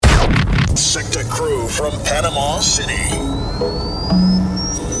Sector crew from Panama City. Everybody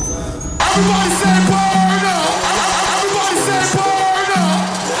say Burna! Everybody say Burna!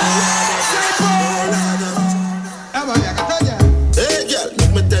 Hey girl,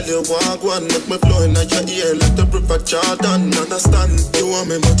 make me tell you walk one, make me flow in your ear like the river Jordan. Understand, you want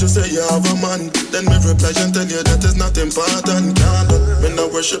me but you say you have a man. Then me reply and tell you that is not important. Girl, when I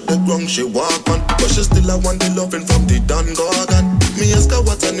worship the ground she walk on, but she still I want the loving from the Don Gorgon. Me ask her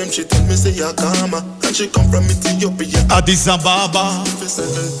what's her name, she tell me say ya Kama, and she come from Ethiopia, Addis Ababa.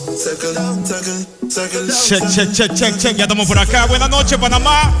 Check, ya estamos por acá. Buenas noches,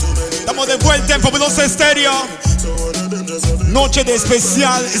 Panamá. Estamos de vuelta en Fabulosa Estéreo. Noche de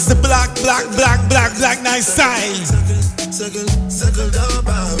especial. It's the black night style.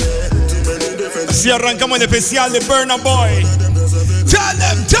 Así arrancamos el especial de Burna Boy. Tell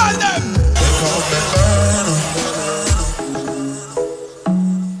them.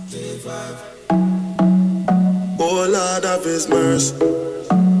 Oh Lord of His mercy.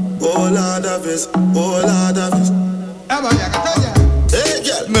 Oh Lord of His. Hey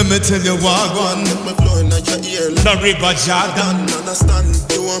girl, me tell you what one. make me flow in your ear like The river Jordan. understand,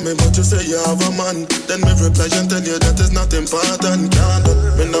 you want me but you say you have a man. Then me reply and tell you that is not important. Girl,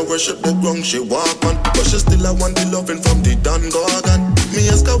 when I worship the ground she walk on, but she still I want the loving from the Don Gorgon. Me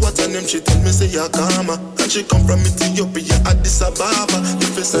ask her what's her name, she tell me say ya Kama, and she come from Ethiopia, Addis Ababa.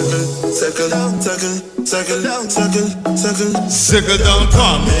 If you circle down,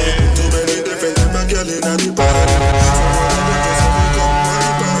 come too many different type of girl in the party.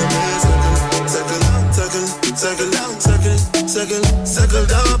 Circle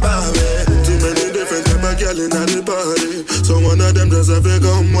down, baby. Too many different type of girl in the party. So one of them just have to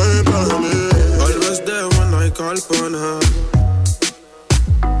come wine for me. Always there when I call upon her.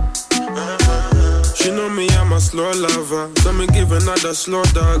 She know me, I'm a slow lover. So me give another slow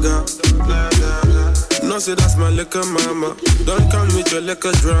dogger. No, say that's my liquor mama. Don't come with your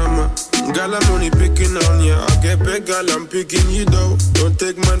liquor drama. Girl, I'm only picking on ya. I get big, girl, I'm picking you though. Don't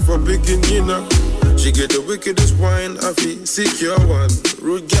take man for picking you now. She get the wickedest wine, I feel secure one.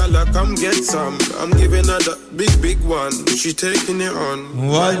 Rude girl, I come get some. I'm giving her the big one. She taking it on.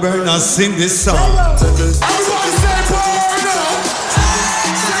 Why Burna sing this song? Everybody say Burna!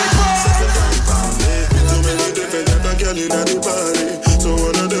 Too many different type of girl in the party. So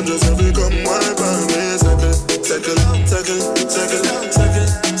one of them just have to come wine for me.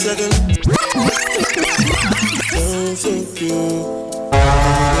 Circle. Oh, so cute.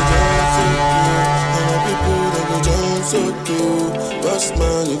 So cute, boss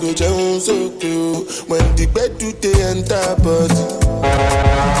man, you go down so cute. When the bed do they enter body,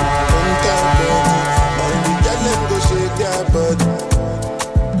 and the girl go shake their body,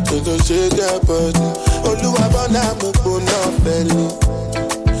 they go shake their body. Oluwa bona mo bona belly,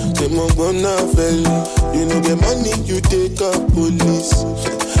 they mo bona belly. You know the money you take up police,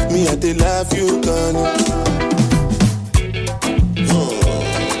 me I dey love you gone.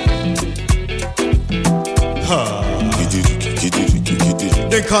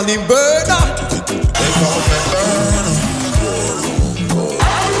 They call him Burna. They call me Burna.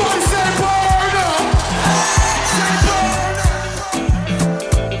 Everybody say Burna!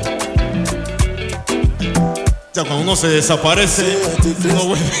 Ya cuando uno se desaparece, uno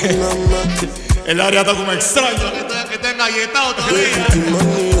vuelve. El área está como extraño. Está engalletado todavía.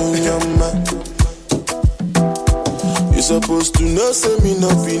 You supposed to know, say me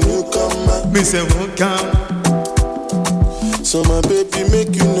not be newcomer. Me say welcome. So my baby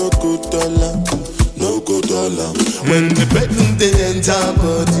make you no go dollar. When the bedroom they enter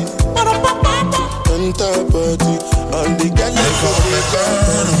body, all the girls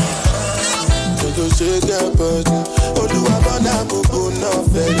they go shake their body. Oluwa bona mo go na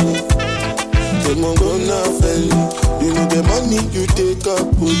felly, they mo go na felly. You know the money you take up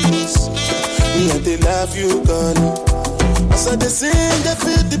police, me I dey love you gone. As I dey sing, they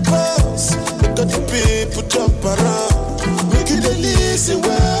feel the pulse. Look at the people jump around. Make you dey listen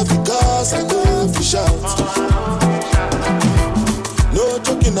well because I know if you shout. No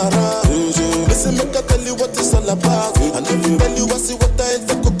joking around. Listen, make I tell you what it's all about. And if you tell you I see what I ain't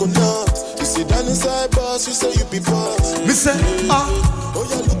the coconut. You sit down inside boss, you say you be boss. me say Oh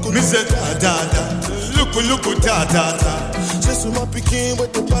yeah, look, me say da. Look da. Just my picking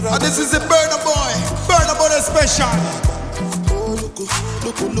with the para. And this is the Burna Boy special. Oh look da.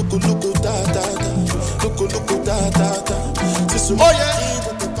 Look da. Just Oh yeah.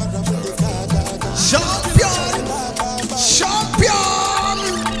 Champion.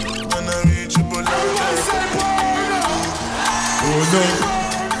 When I reach you, pull out. Oh no.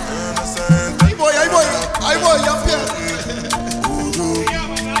 Ay boy, champion.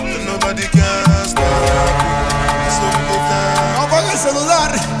 nobody can stop. So we dey fly. Apaga el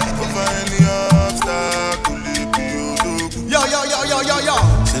celular. Over any obstacle, it be Odogu. Yo.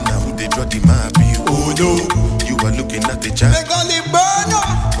 Say now who they draw the map, you Odo. You are looking at the jam. They call it Burna.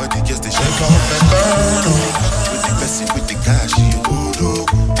 But the guess they shake off and burn. With the person with the cash, you Odo.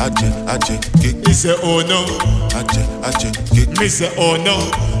 Aje, kick. He say, oh no. Aje, kick. Me say, oh no.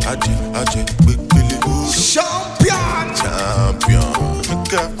 Aje, quick, Billy. Champion.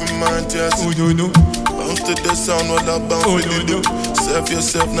 Make up your mind, just. Oh no. Bounce to the sound while I bounce Oh, with no, the do. Serve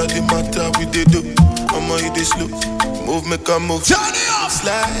yourself, not the matter we they do. I'ma eat this slow. Move, make a move. Turn it up.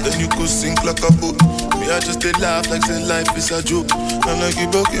 Slide, then you could sink like a boat. Me, I just they laugh like say life is a joke. And I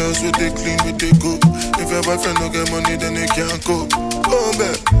give up girls with they clean, with they go. If your boyfriend don't get money, then they can't go. Go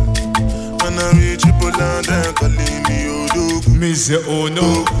back. When I reach you, pull down, then calling me Odo. Me say, oh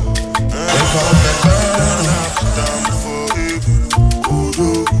no. Down before you,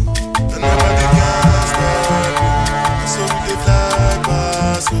 Odo. And nobody can stop. So we dey fly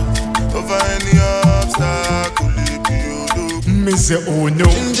past you. Over any obstacle, it be Odo. Me say, oh no.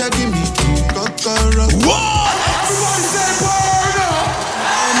 Ginger, give me kokoro. What? Everybody say Burna.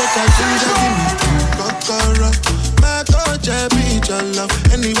 Make a ginger, give me kokoro. My coach, I beat your love.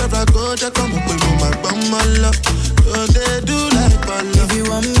 Anywhere I go, just come up with my bum, my love. So they do like ball. If you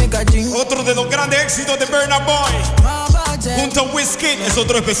want me make a drink, Otro de los grandes éxitos de Burna Boy. Junto a Whiskey es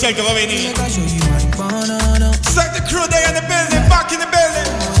otro especial que va a venir. make I show you my banana. Suck the crew day in the building, back in the building.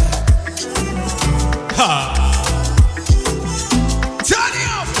 Ha. Turn it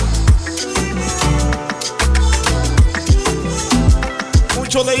up.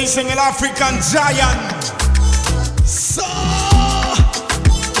 Muchos le dicen el African Giant. So.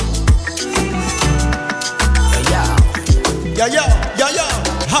 Yeah.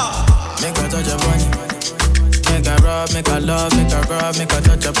 Ha. Make her touch upon it. Make her rub, make her love, make her rub, make her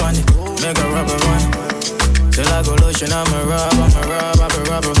touch upon it. Make her rub upon it. Till I go lotion, I'ma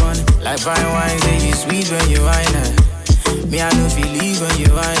rub upon it. Like fine wine, say you sweet when you wine it. Me, I know feel leave when you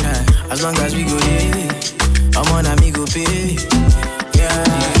wine it. As long as we go there, I'm on a me go pay. Yeah,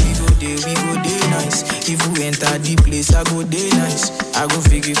 we go there nice. If we enter the place, I go there nice. I go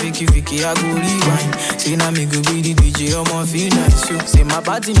fiki, I go rewind. Say now me go be the DJ, I'ma feel nice. So, say my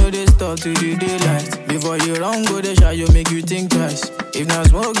party no they stop to the daylight. Before you run, go the shot, you make you think twice. If not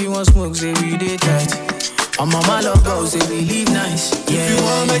smoke, you want smoke, say we day tight. I'm on my love go, say we live nice. Yeah. If you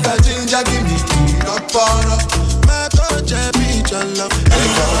want make a ginger, give me kokoro. My coach, I beat your love.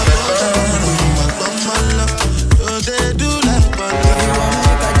 Anywhere I go, my bum, my love. So they do like ball. If you want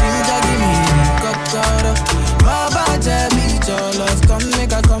make a ginger, give me kokoro. Baba tell me your love, come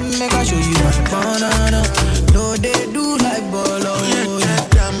make I show you my banana. No, they do like bolo.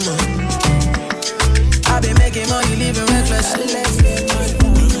 I been making money, living reckless.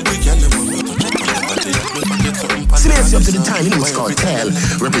 Slaves up to the tiny mix cartel,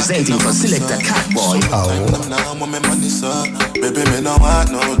 representing for Selector Catboy. Now when my money's up, baby, me no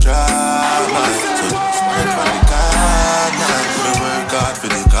want no drama. So just wait for the karma. Me work hard for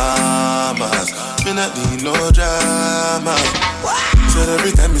the karmas. Me not need no drama. Said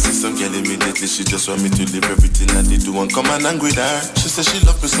every time me see some girl immediately she just want me to leave everything that they do and come and angry with her. She said she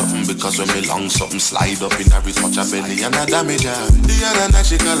love me something because when me long something slide up in her wrist, watch her belly and I damage her. The other night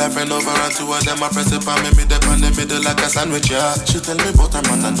she call her friend over and two of them I press it on me dip on the middle like a sandwich, yeah. She tell me about her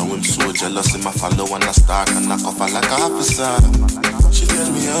man, I know him so jealous. Him I follow and I stalk and I cough her like a officer. She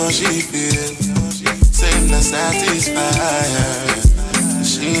tell me how she feel, same not satisfied.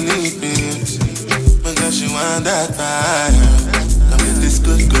 She need me, because she want that fire. Come get this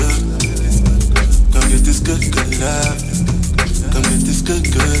good. Come get this good love. Come get this good.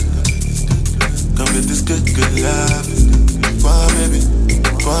 Come get this good love. Go on, baby.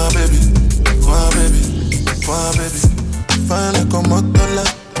 Fine like a motola.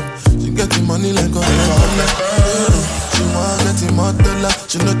 She get the money like a motola. She want get the motola.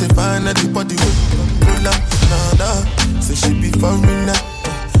 She know they find anybody with controller. No, say she be foreigner.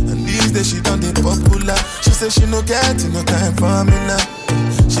 And these days she done the popular. She say she no get no time for me now.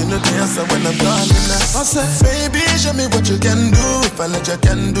 She know the answer when I'm calling her. I say, baby, show me what you can do. If I let you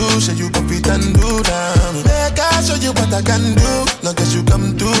can do, show you go fit and do down. Make I show you what I can do. Long as you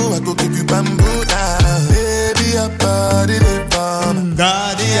come through, I go give you bamboo down. Baby, your body they bomb.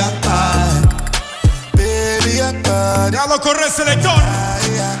 Daddy, your body. Baby, your body. Ya lo corre selector.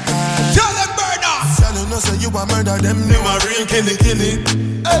 Tell them Burna. Tell you no say you a murder them. You a real killing.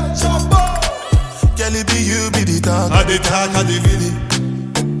 Hey, Jumbo. Girl, it be you be the talk. At the talk of the village.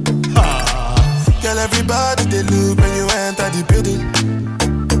 Girl, everybody they look when you enter the building.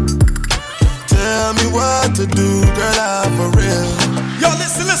 Tell me what to do, girl, I'm for real. Yo,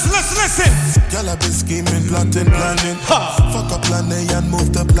 listen. Girl, I've been scheming, plotting, planning. Fuck up plan A and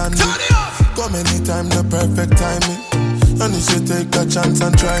move the plan B. Come anytime, the perfect timing. And you should take a chance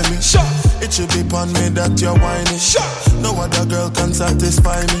and try me. Sure. It should be upon me that you're whining. Sure. No other girl can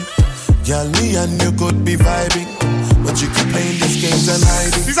satisfy me. Girl, me and you could be vibing, but you keep playing these games and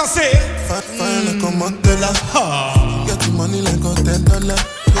hiding. This I say. Fine like a Montella. Get the money like a $10.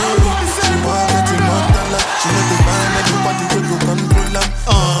 She want get the $1. She let the find everybody will go control her.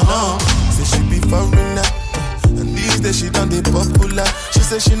 Say she be foreigner, and these days she done the popular. She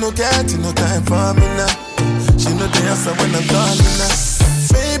say she no get no time for me now. She know the answer when I'm calling her.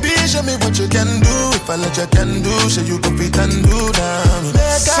 Baby, show me what you can do. If I let you can do, show you go fit and do now. Make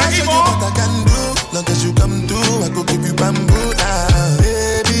I show you what I can do. Long as you come through, I go give you bamboo now.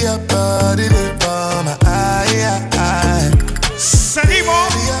 Baby, your body live for my eye.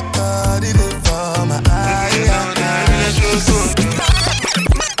 Seguimos. Baby, your body live for my eye.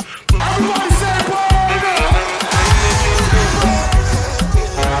 Everybody say Burna.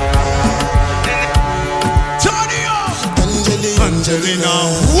 Turn it up. Angelina.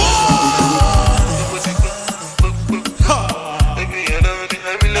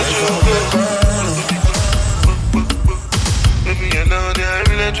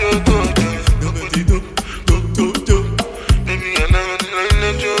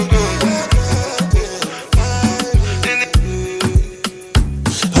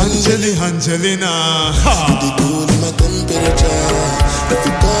 Angelina. The cool in my temperature. If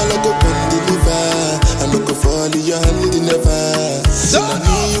you call, I go come deliver. I no go fall in your hand never. So I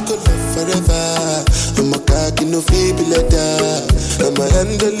know you could live forever. I'm a cocky no feeble letter. I'm a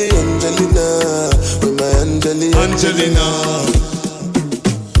Angelina. With my Angelina.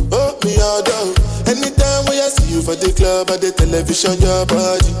 Oh, me all down. Anytime when I see you for the club or the television, your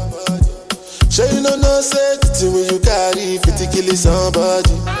body. Sure you know no safety when you carry 50 kill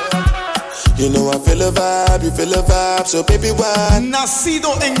somebody. You know I feel a vibe, you feel a vibe, so baby why?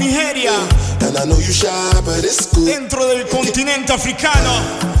 Nacido en Nigeria. And I know you shy, but it's cool. Dentro del continente africano.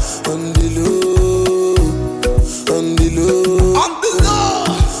 On the low, on the low, On the low.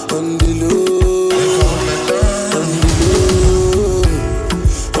 on the low,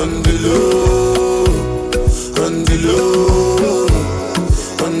 on the low, on the low,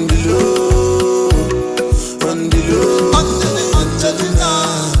 on the low, on the low, on the low. Angelina,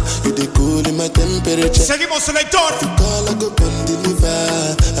 you the cool in my temperature. Seguimos, selector. Call I go come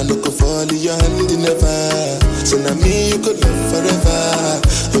deliver. I no go fall in your hand never. So now me you could live forever.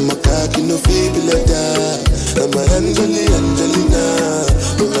 I'm a cocky no feeble like that. I'm a Angelina.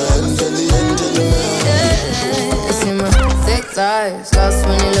 I'm a Angelina. You see my thick thighs, lost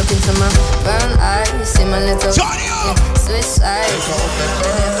when you look into my brown eyes. You see my little switch sides.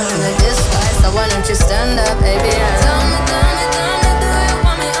 Like this slice, so why don't you stand up, baby? Tell me, do you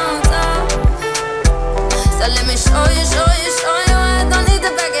want me on top? So let me show you. I don't need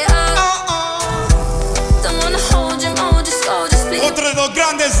to back it up. Don't wanna hold you slow, just please. Otro de los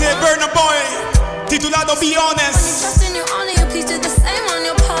grandes de Burna Boy, titulado Be Honest. Trusting you only, you please do the same on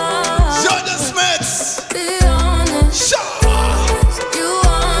your part. Jordan Smith. Be honest. Sure. You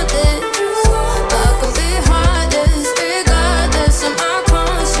want it. I could be heartless, regardless of my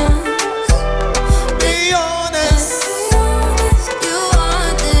conscience. Be honest. You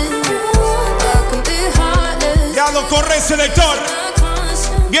want it. I could be heartless. Ya lo corre, selector. My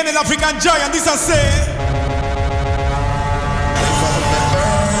conscience. Viene el African Giant, dice así.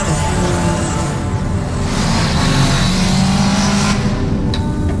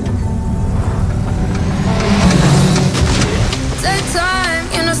 Take time,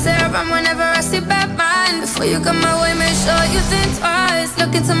 you know, stay around whenever I see bad mind. Before you come my way, make sure you think twice.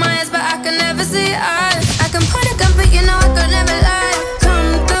 Look into my eyes, but I can never see eyes. I can point a gun, but you know I could never lie.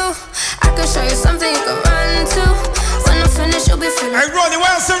 Come through, I can show you something you can run to. When I'm finished, you'll be feeling. Hey, Ronnie,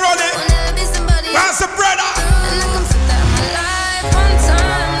 where's the Ronnie? Will never be somebody Where's the brother? and I can fit that in my life. One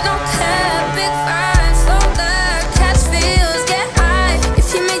time, no care, big five, slow that, catch feels, get high.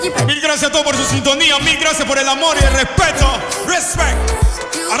 If you make it back. Mil gracias a todos por su sintonía, mil gracias por el amor y el respeto. Respect.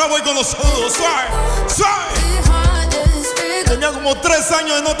 Ahora voy con los saludos, suave. Tenía como 3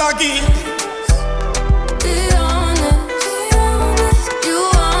 años de no estar aquí. Be honest, you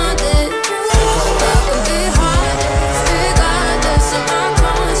want it. I could be heartless, regardless of my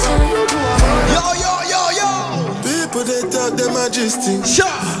conscience. Yo. People they talk them majesty. Sure.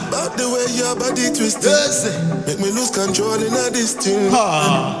 About the way your body twisting. Make me lose control in a this thing.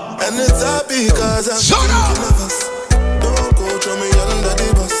 And it's all because I'm thinking of us. Don't go throw me under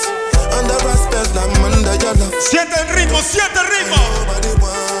the bus. Under respect, I'm under your love. Siente el ritmo, siente el ritmo. Nobody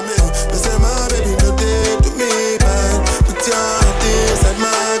want me. They say my baby no day to me, man. Put your this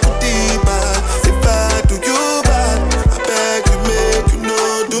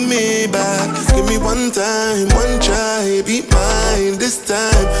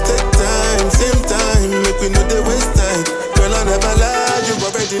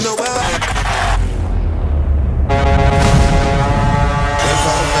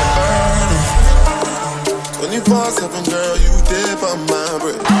 24/7, girl, you dip on my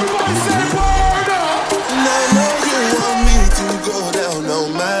breath. Everybody say Burna. And I know you want me to go down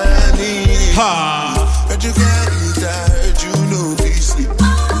on my knees. Heard you can't eat, I heard you know be sleep.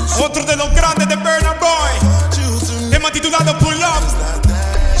 Otro de los grandes de Burna Boy. Tema titulado Pull Up.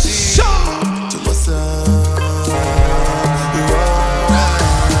 To my son.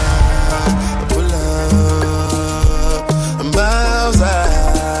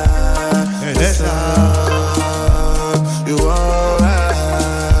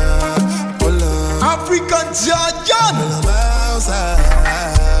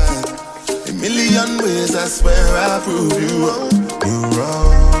 I swear I prove you wrong,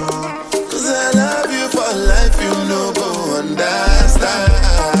 Cause I love you for life, you know, go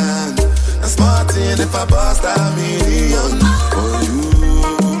understand. I'm smarting if I bust a million for you.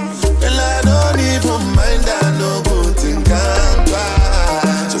 And I don't even mind, I know good thing can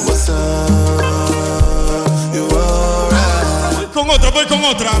pass. So what's up, you alright? Voy con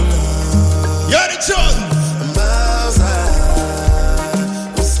otra. Yarichon.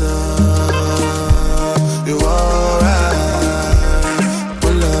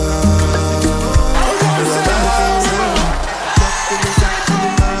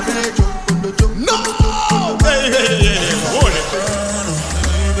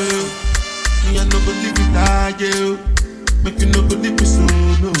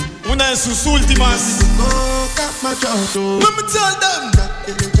 Una de sus últimas. Let me tell them.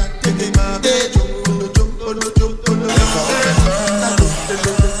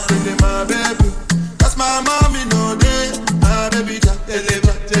 That's my mommy, no day. My baby,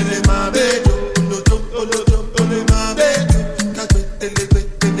 my baby.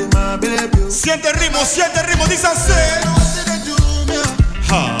 Siente el ritmo, dice así.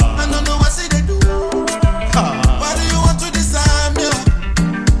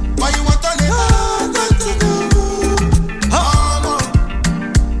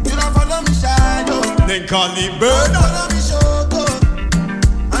 Then call me Burna.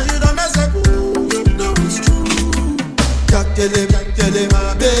 And you don't mess up, you know it's true.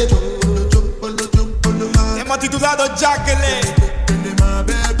 Hemos titulado Jackele.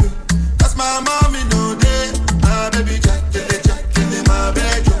 That's my mommy, no day. My baby, Jackele, my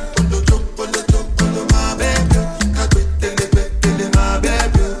baby. My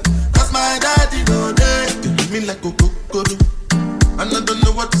baby. That's my daddy, no day. You leave me like a cocoa. And I don't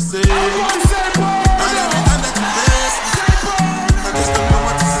know what to say. Everybody say Burna.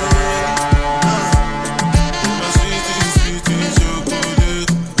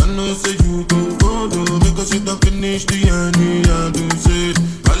 Finish the honey and do it.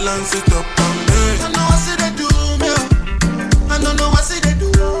 Balance it up and make. I know I see they do me. I don't know what see they do.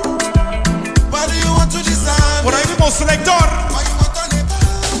 Why do you want to decide? Por ahí mismo, selector. Why you want to live?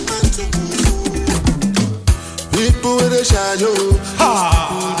 People with a shayo.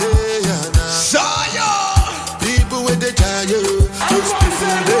 Shayo. People with a shayo. Those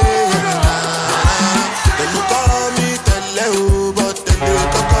people they They look call me Teleo, but they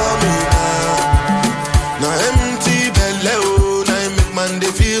don't call me now empty belly, oh, now make man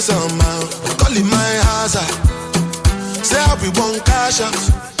they feel somehow. Call it my hazard. Say how we want cash out.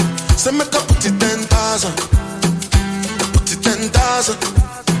 Say make up put it 10,000. Put it 10,000.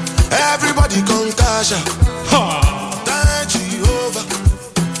 Everybody come cash out. Thank Jehovah.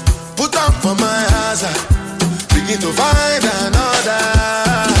 Put up for my hazard. Begin to find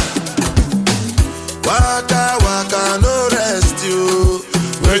another. Waka waka no rest you.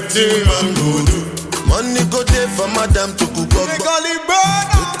 Waiting man go do. Money go there for madam to cook up. Waiting man go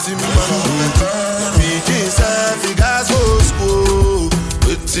do. Begin self gas go school.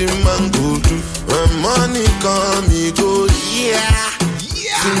 Waiting man go do. When money come he go yeah.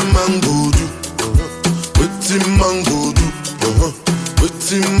 Waiting man go do. Waiting man go do.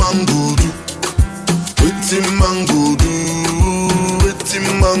 Waiting man go do. Waiting man go do. Waiting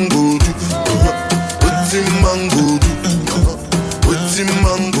man go do. Waiting man go do. Waiting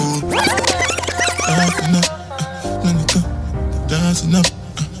man go do. Dancing up.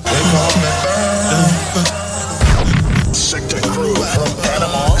 Sector crew from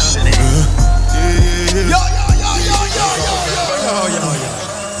Panama City. Yo.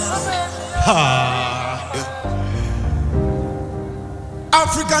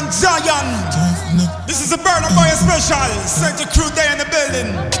 African Giant. This is a Burna Boy special. Sector crew there in the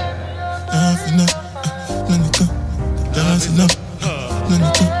building. Dancing up.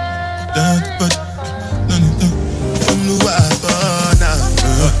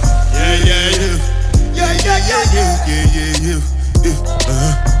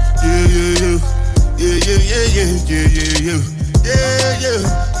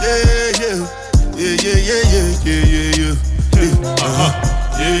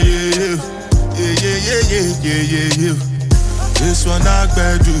 This one I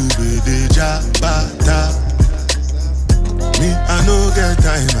do with the jabata. Me, I no get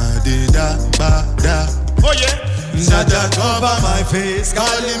time, I did da. Oh yeah. Jaja cover my face,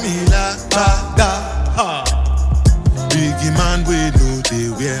 calling me la da. Biggie man, we know they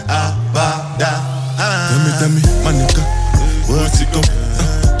wear abada. Tell me, my nigga, what's it come?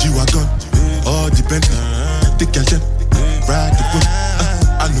 G-Wagon, all the Bentley, take your time, ride the whip,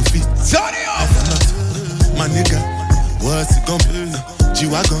 I know feet. My nigga, what's it come?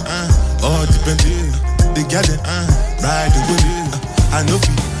 G-Wagon, all the Bentley, take your time, ride the whip, I know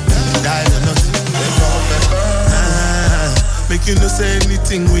feet. Die or not, make you no say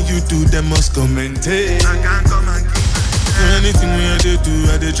anything when you do, they must commentate. I can't come and keep my anything when you do,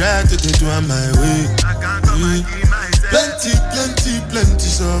 I dey try to do on my way. I can't come and keep plenty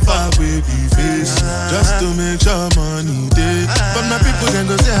so far baby face. Just to make sure money day. But my people can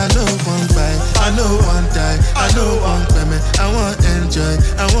go say I know one buy, I know one die, I know one payment. I want enjoy,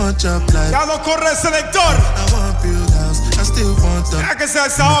 I want job life. Ya lo corre selector. I want build house, I still want them. Ya que se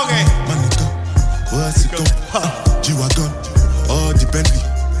desahogue. Manica, what's it come? G-Wagon, all the Bentley,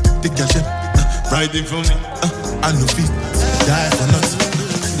 take your shit, riding for me. I know feet, die for nothing.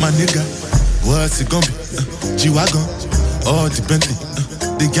 My nigga, what's it gonna be? G-Wagon, all the Bentley,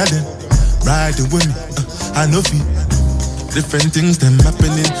 they got them riding with me. I know feet. Different things them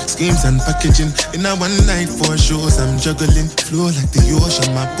happening, schemes and packaging. In a one night for shows, I'm juggling. Flow like the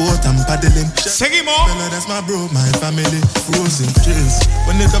ocean, my boat, I'm paddling. Seguimos. Fella, that's my bro, my family. Frozen dreams.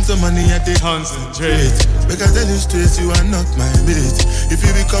 When it comes to money, I did concentrate. Because tell you straight, you are not my mate. If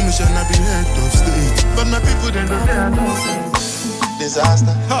you become a shall not be head of state. But my people, they don't know.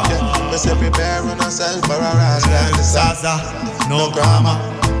 Disaster, yeah. We say prepare on ourselves for a rise like disaster. No drama.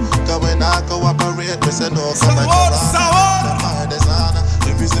 Cause when I cooperate, we say no sabor.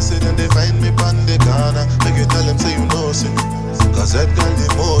 If you see then they find me on the corner. Make you tell them say you know see me. Cause that girl they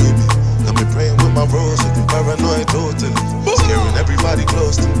more me. Got me praying with my rose. If you paranoid totally. Scaring everybody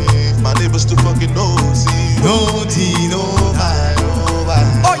close to me. My neighbors too fucking nosy. No tea, no high, no high.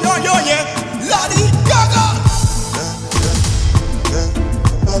 Oh yo yeah. Lady Gaga.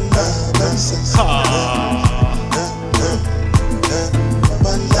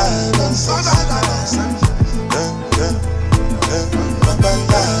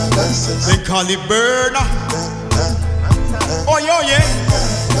 They call it Burna. Oh yeah.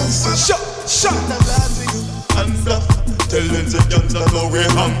 Shut. And stuff. Tell them the guns are no way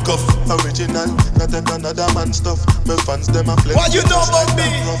handcuff. Original, not another man stuff. My fans them a play. What you know about me?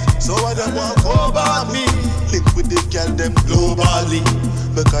 So I don't want over me. Link with the girl them globally.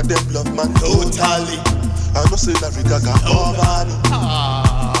 Because them love man totally. I know say that Rica can over me.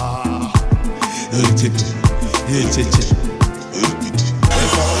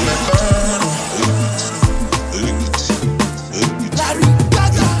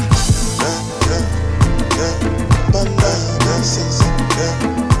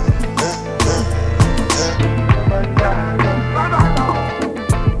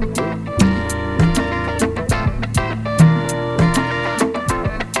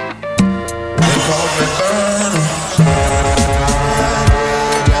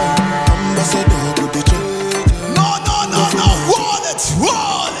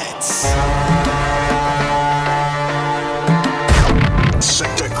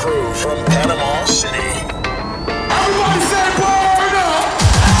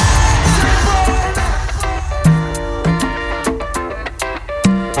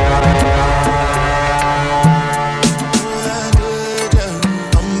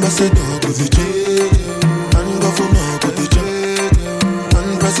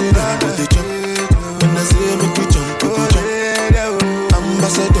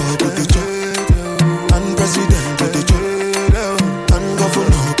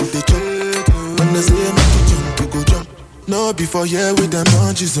 Before yeah with them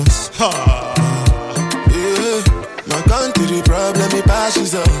on Jesus. Yeah, my country problem it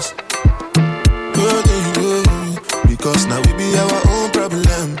passes us. Because now we be our own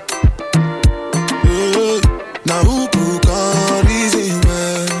problem. Yeah, now who can reason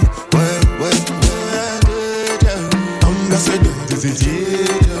well. Ambassador, this is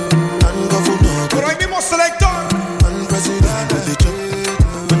and governor. Por ahí mismo selector. And president of the church.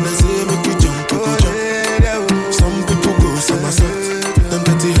 When I say make we jump, we go jump. Some people go somersault. Them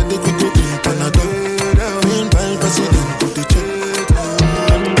petty headache we go drink Panadol. Meanwhile, president of the church.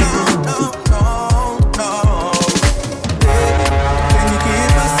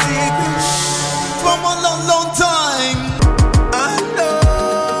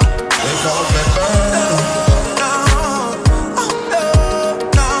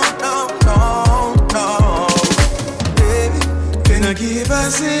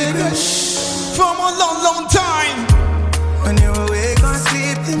 sleep from a long, long time. When you awake or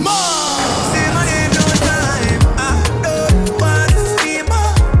sleeping, say my name no time. I don't want to be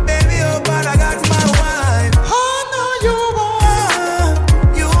more. Baby, oh, but I got my wife. I know you want.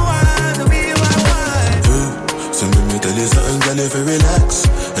 You want to be my wife. So let me tell you something, girl, if you relax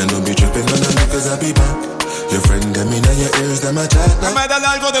and don't be tripping on them because I be back. Your friend, them in your ears, them a chat. Vamos a darle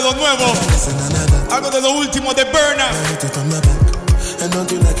algo de lo nuevo, algo de lo último de Burna. And don't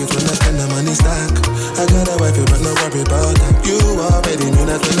you like it when I spend the money stack? I got a wife, but no worry about that. You already knew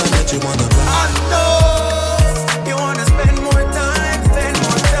that when I met you on the block. I know you wanna spend more time,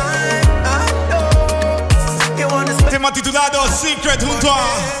 I know you wanna spend. Tema titulado Secret junto a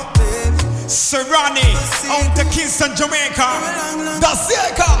Serrani, on the Kingston, Jamaica. Da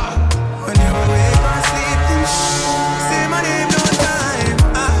Seca. When you awake or sleeping, say my name no time.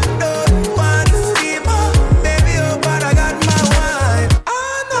 I don't want to be more. Baby, oh, but I got my wife. I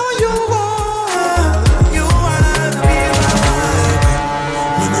know you want to be my wife.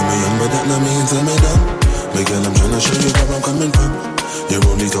 Me know me young, but that not mean tell me down. My girl, I'm tryna show you where I'm coming from. You're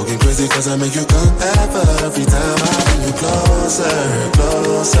only talking crazy cause I make you come. Every time I bring you closer,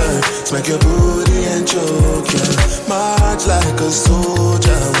 closer. Smack your booty and choke you. March like a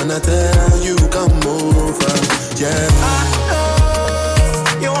soldier when I tell you come over. Yeah, I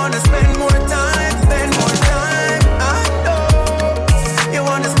know you wanna spend more time, spend more time. I know you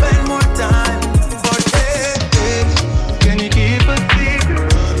wanna spend more time. But hey, can you keep a secret?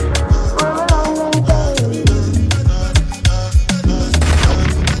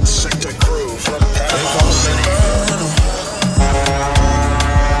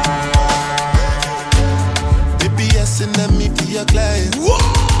 And let me be your client.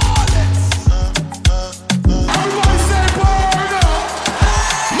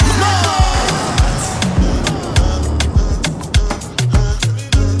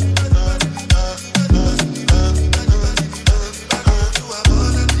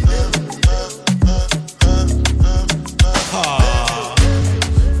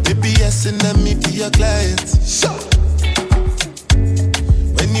 Baby, yes, and let me be your client.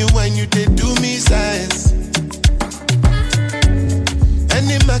 When you whine, you did do me science.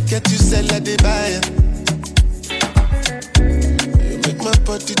 Any market you sell, I they buy it. You make my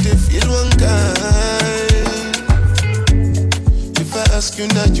body they feel one kind. If I ask you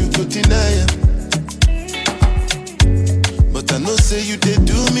now, you go deny it. But I know say you they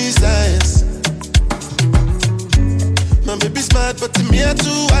do me science. My baby smart, but to me I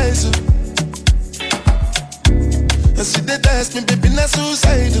too wise. I see they ask me, baby, not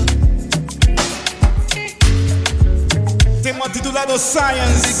suicidal. Tema titulado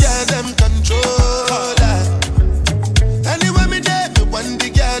Science. The girl them controller. Anywhere me there, me want the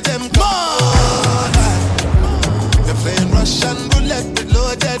girl them controller. You're playing Russian roulette with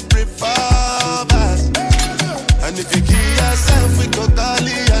loaded revolvers. And if you kill yourself, we go call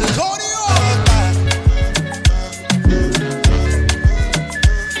it a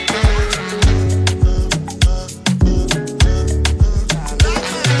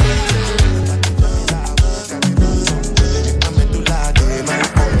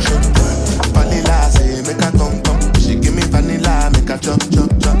chop, chop,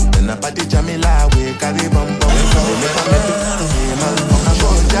 chop. Then I party Jamila, we carry bum bum.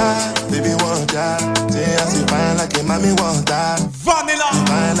 Baby want ya. Say I see fine like a mommy want that. Vanilla.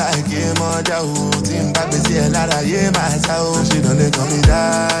 Fine like a moja who team back me see a lot of yeah myself. She don't call me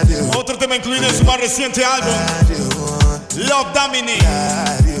daddy. Otro tema incluido en su más reciente álbum, Love Domini.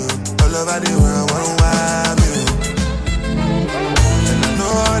 All over the world, one and I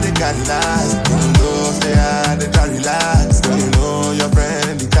know they got last. Even though they are they carry last. Don't you know your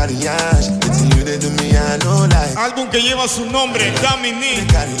friend they carry ash. It's you they do me I know like. Álbum que lleva su nombre, Domini. They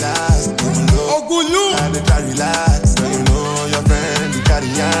carry last. Even though Ogulu. they carry last. Don't you know your friend they carry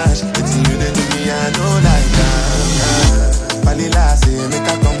ash. It's you they do me I know like. Vanilla say make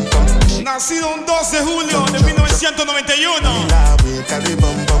a come. Nacido un 2 de julio de 1991.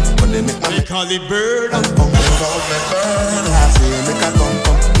 They call it Burna.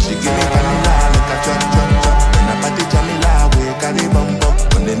 She give me vanilla, make a chop, chop, chop. Then I party Jamila, we carry bum bum.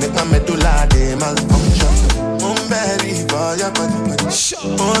 When they make my medulla, they malfunction. I'm ready for your body.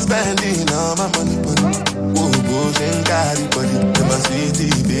 I'm spending all my money. Oh, bullshit, carry body. You're my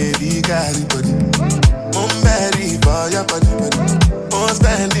sweetie, baby, carry body. I'm ready for your body. I'm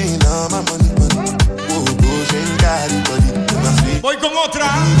spending all my money. Oh, bullshit, carry body. You're my sweetie. Voy con otra.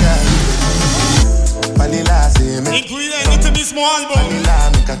 Incluida en este mismo álbum.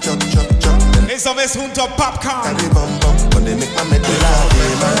 Esa vez junto a Popcorn.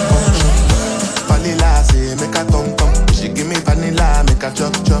 give me vanilla, make a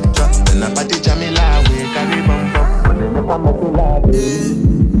chop, chop, chop. Then I party Jamila, we carry bum bum. Mind up your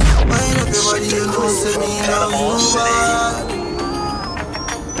body, you know, say me love you bad.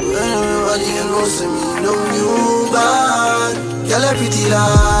 Everybody, you know, say me love you bad. Girl, a pretty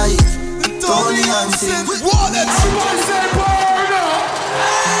like Tony and sing. Say Burna.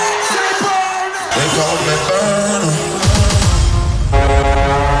 They call me Burna.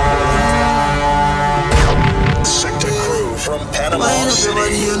 Mind up your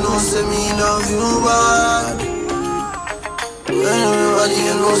body, you know, say me love you bad. Everybody,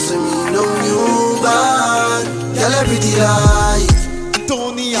 you know, say me love you bad. Girl, a pretty like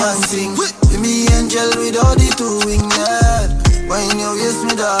Tony and sing. Be me angel without the two wing, yeah. When you kiss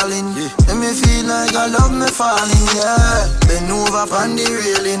me, darling, let me feel like I love me falling, yeah. Bend over on the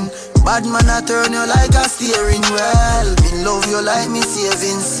railing. Bad man, I turn you like a steering wheel. Me love you like me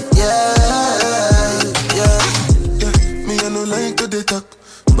savings, yeah, yeah. Me I no like to dey talk,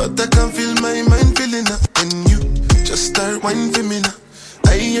 but I can feel my mind feeling up. And you just start whining for me now.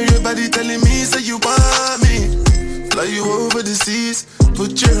 I hear your body telling me say you want me. Fly you over the seas,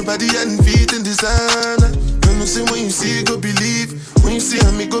 put your body and feet in designer. When you say when you see go believe, when you see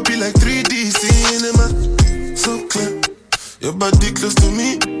me go be like 3D cinema. So clear, your body close to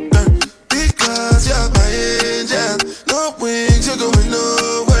me, because you're my angel. No wings, you're going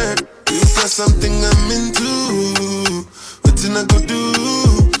nowhere. You got something I'm into. I could do,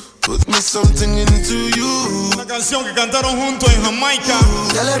 put me something into you. Una canción que cantaron juntos en Jamaica.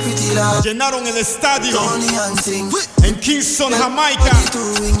 Llenaron el estadio en Kingston, Jamaica.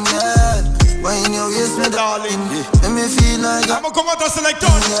 Vamos con otro selector.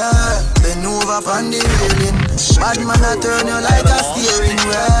 Bend over on the railing. Bad man, I turn you like a steering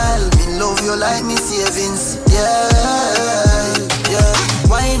wheel. Me love you like me savings. Yeah, yeah.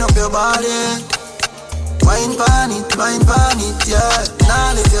 Wind up your body. Wine pan it, yeah.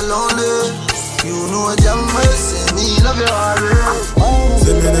 Now if you're lonely, you know you're mercy. Me love you already.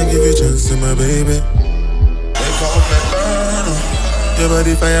 Say me I give you chance to my baby. They call me Burna. Your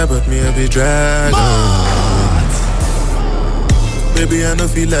body fire, but me I be dragon. Baby, I don't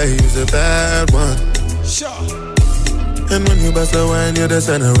feel like you're a bad one. Sure. And when you bust a wine, you're the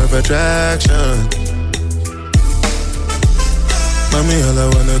center of attraction. Mami, all I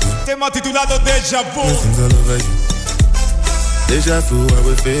wanna do. Tema titulado Deja Vu. Things all over you. Deja vu, how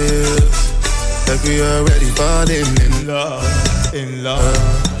it feels. Like we already falling in love. In love.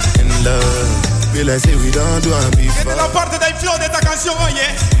 In love. Feel like say we don't do it before. Esta es la parte del flow de esta canción, oye.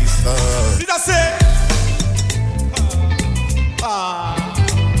 Mira, sé.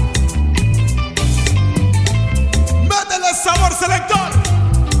 Métele sabor, selector.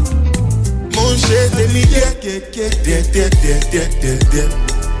 Mon shit, tell me yeah.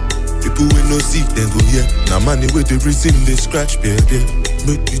 People will no see, then go yeah. Now money with the reason they scratch, yeah.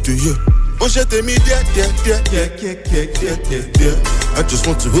 Make you do yeah. Mon shit, tell me yeah. I just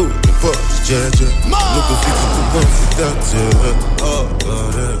want to hold the boss, yeah. Look at people to go without you. Oh,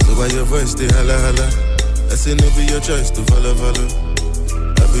 so why your voice stay holla. I say no be your choice to follow.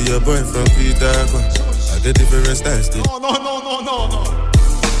 I be your boy from Peter. I get different styles too. No.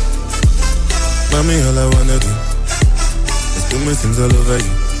 Mommy, all I wanna do is do my things all over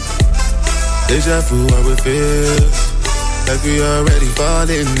you. Deja vu, how it feels. Like we already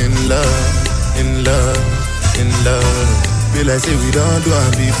falling in love. Feel like say we don't do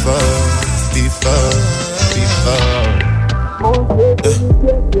it before.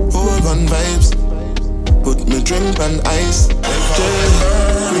 Hold on vibes. Put me drink on ice.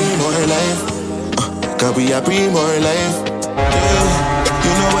 Bring more life. Cause we are bring more life.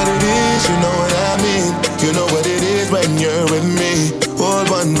 You know what it is, you know what I mean. You know what it is when you're with me. Hold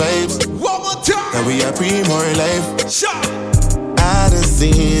on vibes. One more time. Now we are more life. Shut. I done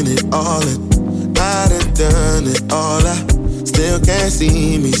seen it all. I done done it all. I still can't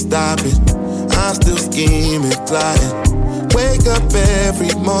see me stop it. I'm still scheming, plotting. Wake up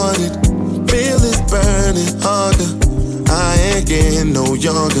every morning. Feel it's burning harder. I ain't getting no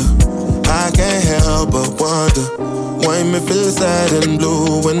younger. I can't help but wonder why me feel sad and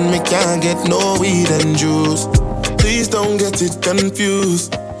blue when me can't get no weed and juice. Please don't get it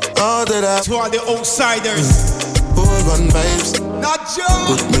confused. All that I to all the outsiders. Hold on vibes. Not Joe.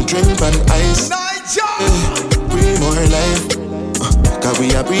 Put me drink on ice. Not Joe. Bring more life. Cause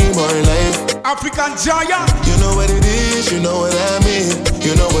we are bring more life. African giant. You know what it is, you know what I mean.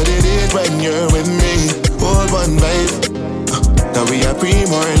 You know what it is when you're with me. Hold one vibe. Cause we are bring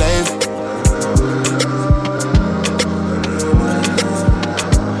more life.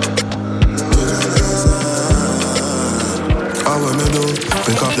 All women do,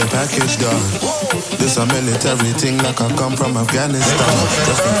 pick up the package, dog. This a military thing like I come from Afghanistan.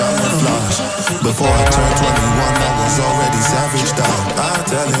 Just a camouflage. Before I turned 21, I was already savage, dog. I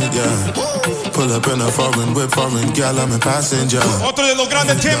tell it, yeah. Pull up in a foreign whip, foreign girl, I'm a passenger. Otro de los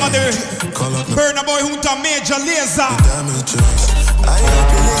grandes temas de Burna Boy junto a Major Lazer. I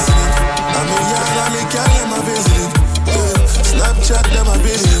hope you listening. I'm a young, I'm a girl, I'm a visiting. Snapchat, them my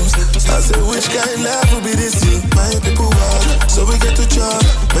videos. I say, which kind of life will be this year? My people walk, so we get to job.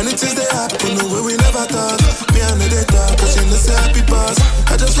 Many things they happen the way we never thought. Me and the talk, cause you know say happy pass.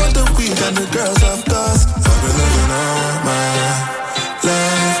 I just want the weed and the girls, of course. I've been living all my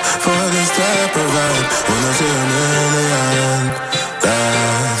life for this type of vibe. When I see a million,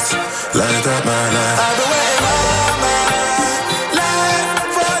 that's light up my life. I've been waiting all my life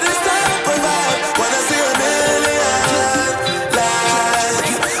for this type of vibe. When I see a million,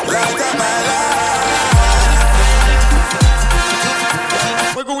 light up my life.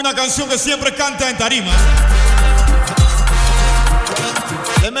 Voy con una canción que siempre canta en tarima.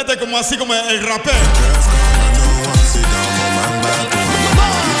 Le mete como así como el rapero.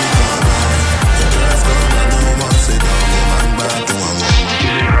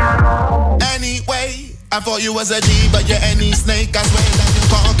 I thought you was a G, but you're any snake. I swear that you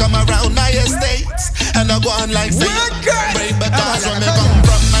can't come around my estates. And I go on like say, break because when they come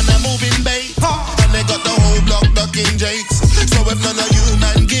from and I'm moving bait. And they got the whole block ducking jakes. So if none of you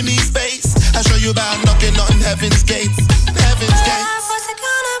man give me space, I show you by knocking on heaven's gates. Heaven's gates.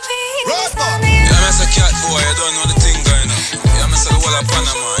 Yeah, I'm a cat boy, I don't know the thing going on. Yeah, I'm a wall of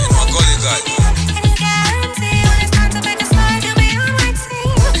Panama, in my gully guy.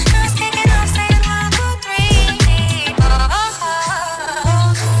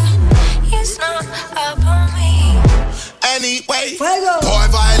 Anyway, boy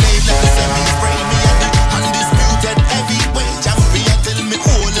violate, let me say me spray me and the undisputed heavyweight champion till me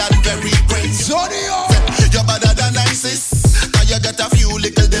cool and very great. You're better than ISIS, now you got a few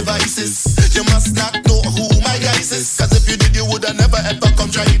little devices. You must not know who my guys is, cause if you did you woulda never ever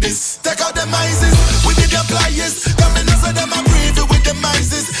come try this. Take out the mices, we did the pliers, come in and say them a breathe with the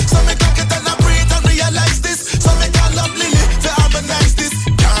mices. So me cock it and I breathe and realize this. So me call up Lily to harmonize this.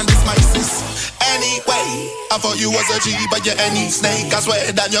 Can't this mices. Anyway, I thought you was a G, but you're any snake. I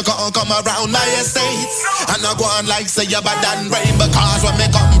swear that you can't come around my estates. And I go on like say you're bad and rain. Because when me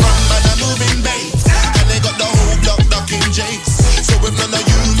come from and I'm moving bait. And they got the whole block ducking jakes. So if none of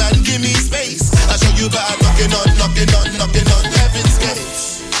you man give me space, I show you bad knocking on heaven's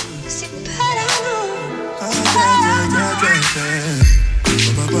gates.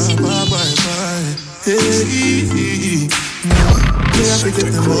 Me have to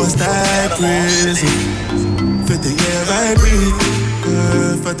get the most I praise. For the air I breathe,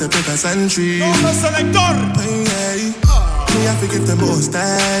 for the papers and trees. Me have to give the most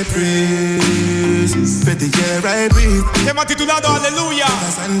I praise. For the air I breathe. Tema titulado Aleluya.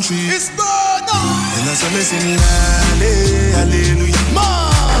 It's Burna. And I saw me sing Hallelujah.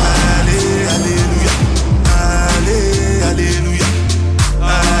 Hallelujah. Hallelujah.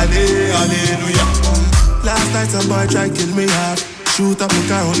 Hallelujah. Last night some boy try kill me half. Shoot up my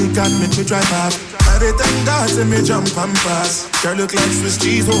car, only cat make me drive off. I did thank God to me jump and pass. Girl look like Swiss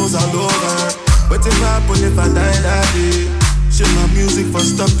cheese holes all over. But if I happen if I die that day, shit my music for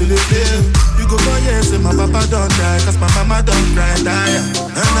stop till it play. You go for years and my papa don't die, cause my mama don't cry die.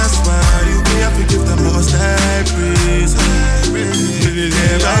 And that's why you may have to give the most high praise.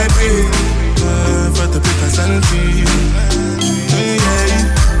 Yeah, I breathe for the papers and trees.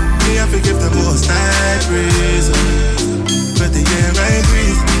 Me have to give the most high praise. For the air I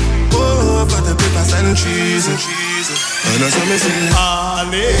breathe, oh, for the papers and trees. And I saw me sing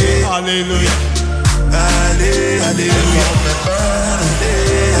Hallelujah, Hallelujah,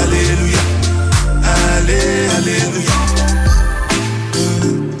 Hallelujah, Hallelujah.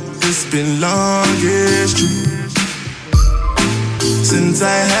 It's been long, it's true, since I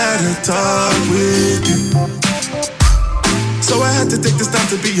had a talk with you. So I had to take this time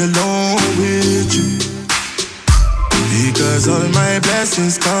to be alone with you. Because all my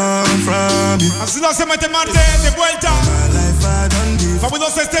blessings come from you. Así lo hacemos este martes de vuelta.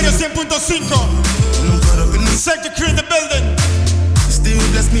 Fabulosa Estéreo 100.5. Secretary in the building. Still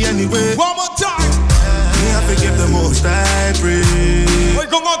bless me anyway. One more time. Me have to give the most I praise. Voy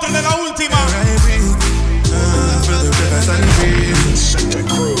con otra de la última. For the rivers and trees.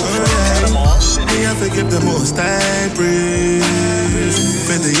 Me have to give the most I praise.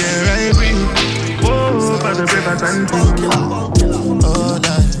 For the air I breathe. Oh, for the rivers and trees. All I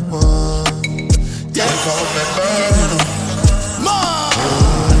want, yeah, call me Burna. More,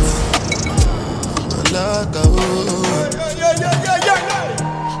 like a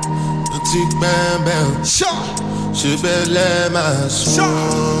je belle ma soeur.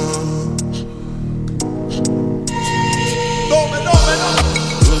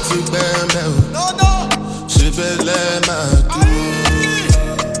 Je belle ma tour.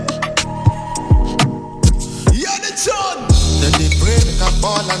 Then they pray make a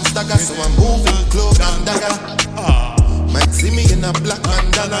ball and stagger, so I'm moving close and dagger. Might see me in a black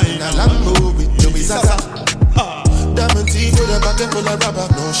bandana in a Lambo with Joey Zaza. Diamond teeth with a bucket full of rubber,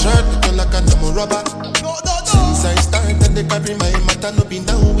 no shirt looking like a demo rubber. Since I started, they carry my matter, no be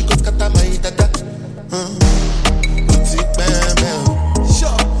down, we go scatter my dada. Boutique bam,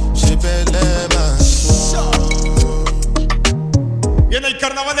 je belle ma soeur. Viene el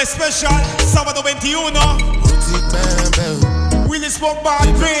carnaval especial, sábado 21. Willy Smoke Bar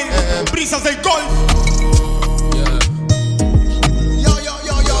Green, Brisas del Golf.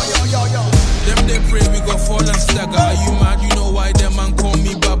 Them they pray we go fall and stagger. Are you mad? You know why them man call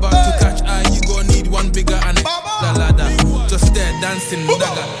me Baba? To catch eye you gon' need one bigger and a ladder. Just there dancing,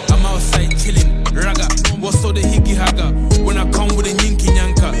 dagger. I'm outside chilling, ragga. What's all the higgy hagga? When I come with a yinky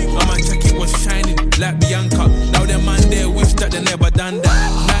yanka, and my jacket was shining like Bianca. Now them man there wish that they never done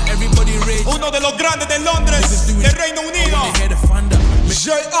that. Now everybody rage. Uno de los grandes de Londres, del Reino Unido.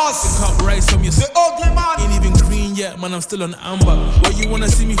 The ugly man. Ain't even green yet, man, I'm still on amber. Where you wanna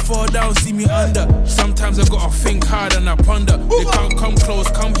see me fall down, see me under. Sometimes I gotta think hard and I ponder. They can't come close,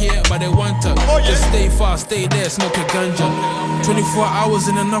 come here, but they want to. Just stay far, stay there, smoke a ganja. 24 hours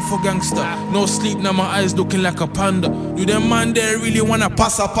in enough for gangster. No sleep, now my eyes looking like a panda. You them man there really wanna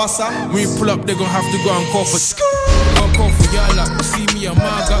passa? When you pull up, they gon' have to go and call for call for y'all. See me a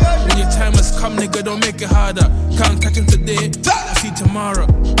maga. When your time has come, nigga, don't make it harder. Can't catch him today, see tomorrow.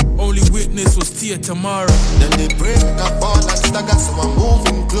 Only witness was Tia tomorrow. Then they break a ball and stagger, so I'm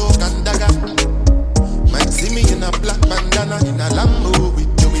moving cloak and dagger. Might see me in a black bandana in a Lambo with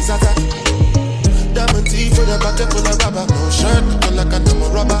Joey Zaza. Diamond teeth with a bucket full of rubber, no shirt looking like a demo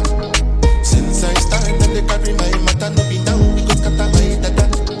rubber. Since I started, then they carry my matter, no be down, we go scatter my dada.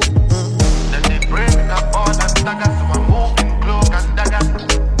 Then they break a ball and stagger, so I'm moving cloak and dagger.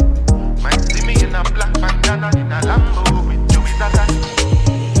 Might see me in a black bandana in a Lambo with Joey Zaza.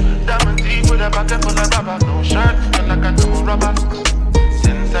 Diamond teeth with a bucket full of rubber, no shirt looking like a demo rubber.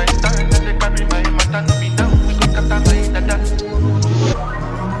 Since I started, then they carry my matter, no be down, we go scatter my dada.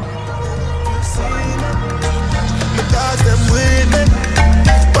 My dogs them with me.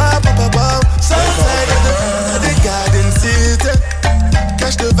 Wow, wow, wow. Southside of the garden city.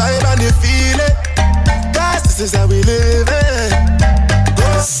 Catch the vibe and you feel it. Guys, this is how we live it.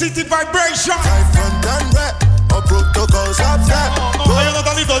 City vibration. Right front and rap. Or protocols up top. Ellos no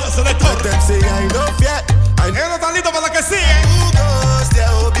están listos, selector. Let them say I know yet. Ellos no están listos para la que sigue. Who goes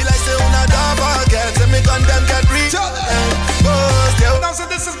there? Be like say una dog forget. Say me gun them get reach. Goes there. Now so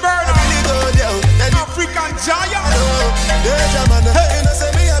this is Burna. Really go there. African giant. Deja man. You know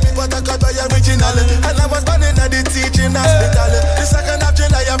say me happy but I got by original. And I was born in the teaching hospital. The 2nd of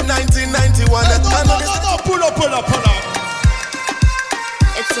July of 1991. No, pull up.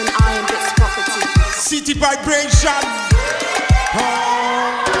 It's an Iron Bits property. City vibration.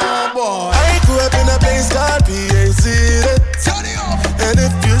 Oh boy. I grew up in a place called PAC. And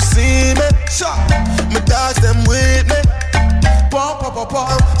if you see me, my dogs them with me.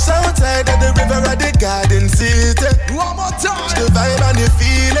 Southside of the river at the garden city. One more time. The vibe and you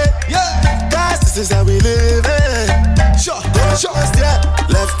feel it. Yeah. Guys, this is how we live it. Sure. Yeah.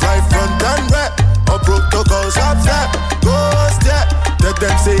 Left, right, front and right. Or protocols up top. Goes there. Let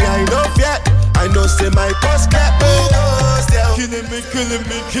them say I know yet. I know say my post clap. Goes there. Killing me.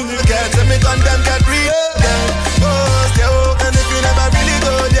 Can't tell me gun them get real. Goes there. And if you never really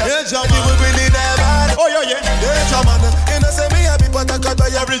go there, you will really never. Oh yeah. Yeah, man. You know say me happy but I got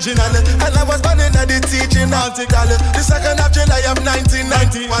by original. And I was born in the teaching hospital. The 2nd of July of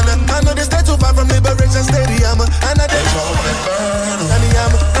 1991. I know they stay too far from Liberation Stadium. And I did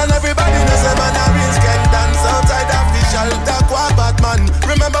and everybody knows a man a rinse can dance outside official. That what Batman.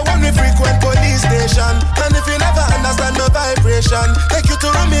 Remember when we frequent police station. And if you never understand the vibration, take you to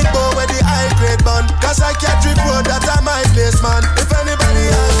Rumiko where the high grade bun. Cause I can't trip road, that's my place, man. If anybody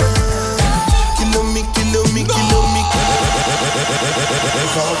has kill me.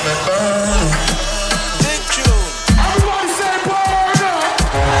 Call me Burna. Big tune. Everybody say Burna.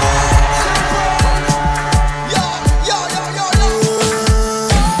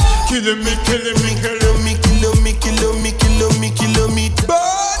 Killing me. Kilometers.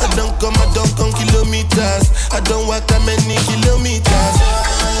 I don't come kilometers. I don't walk that many kilometers.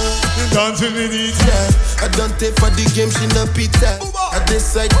 Dancing in it. Yeah, I don't take for the game, she no pita. I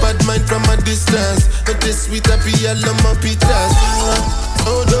decide bad mind from a distance. But this sweet happy, I love my pitas.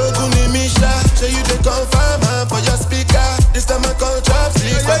 Oh, don't me Nisha, so you the confirm for your speaker. This time I call trap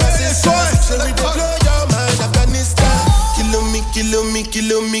sleep for my sister. So we dey blow your mind, Afghanistan.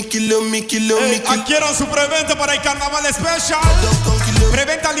 Aquí era su preventa para el carnaval special.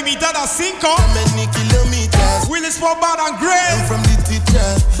 Preventa limitada 5. Willis for Bar and Grey.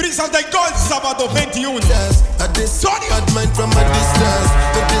 Brisas del Golf, sábado 21. Tony mind from a distance.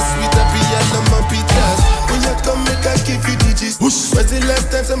 But this sweet happy and I'm a pitas. When you come make I give you digits. When's the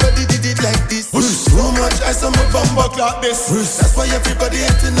last time somebody did it like this? So much ice on my bumper like this. That's why everybody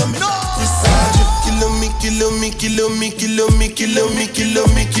hating on me.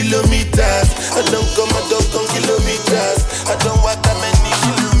 Kilometers. I don't come kilometers. I don't walk that many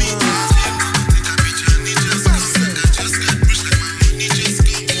kilometers.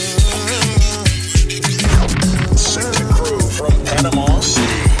 Panama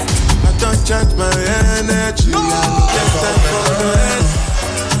City. I don't charge my energy. I don't get time for the end.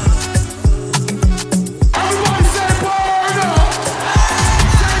 Everybody say Burna!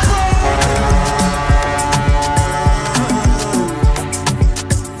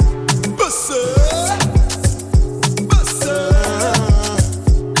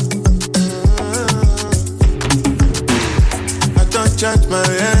 I don't charge my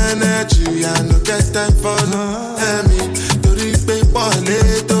energy. I don't get time for the enemy.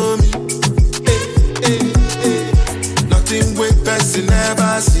 Nothing with person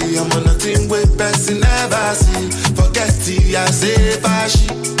never see. I'm on nothing with person never see. Forget it, I say fashi.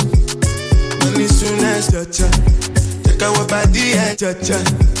 Money soon as cha-cha. Take our body and cha-cha.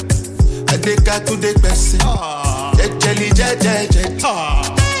 I take her to the person. Jelly.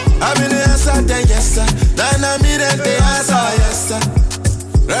 I'm in the answer, then yes sir. Then I'm in the answer, yes sir.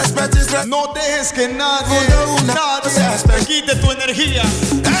 Respect is respect. No dejes que nadie quite tu energía.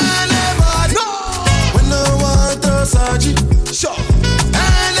 Anybody, when no one throws at you. Sure.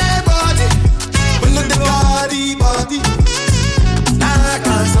 Anybody, when no the body. I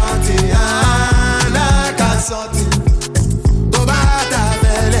can't sort it. Go back to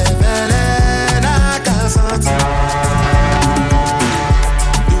bele, I can't sort it.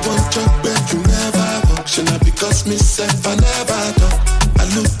 You want your bed, you never function. Because myself, I never talk. I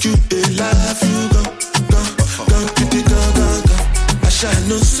look you, they laugh, you go. I shall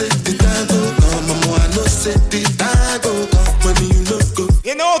no say the time go come. Mama, I no say the time go come. When you look go.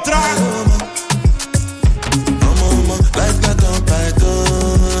 Viene otra. Mama, life not on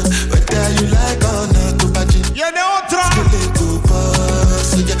python. Whether you like or not, go back in. Viene otra. Go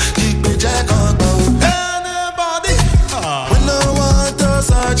pass. Yeah, keep me jack on go. Anybody. When no one does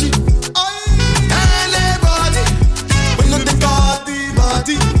RG. Anybody. When no the body.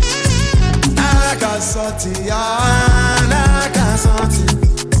 I got salty, I got salty.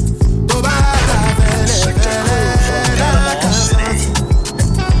 Go back to I got salty.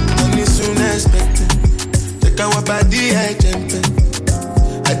 Money soon expected. Take our body, I jump in.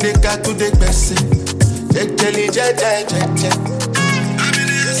 I take her to the person. Take jelly, jet. I'm in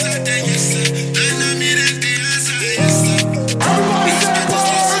the answer, yes sir. And I'm in the answer, yes sir. Everybody say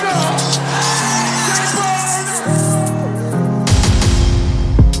Burna!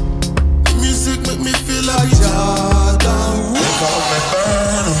 Music make me feel like Jordan. They call me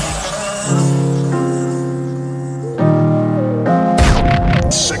Burna.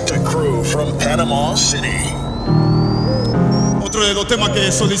 Sector Crew from Panama City. Otro de los temas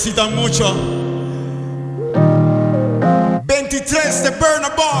que solicitan mucho. 23 de Burna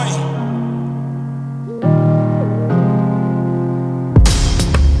Boy.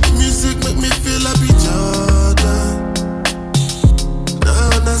 Music make me feel like Jordan. Now I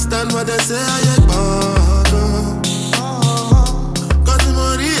understand what they say I ain't born. Got the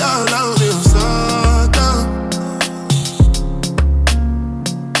money all out in Satan.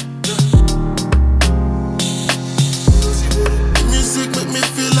 Music make me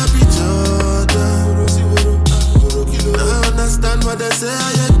feel like Jordan. Now I understand what they say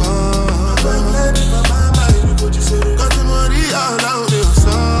I ain't born. Got the money all out in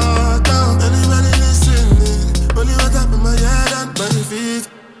Satan. Anybody listening? Only what up in my head and my feet.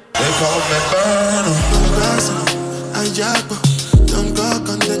 They call me Burna. I jack, don't go on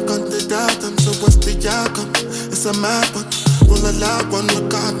the doubt. I'm so what's the outcome? It's a mad one. Roll a loud one,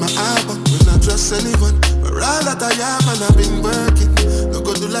 look out my album. Will not trust anyone. But all that I have and I've been working. No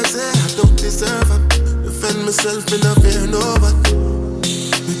go do like say I don't deserve them. Defend myself, me not fear no one.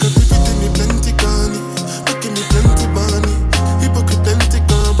 We got the fit in me plenty gunny. Making me plenty money. Hypocrite plenty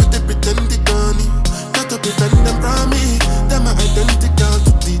gun, but they pretend they gunny. Got to defend them from me. Them are identical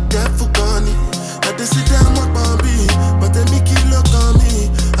to the devil gunny. I they sit down what Bobby, but they make it look on me.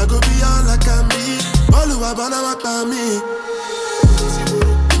 I go be all I can be. All who are born out by me.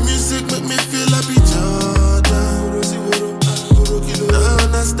 Music make me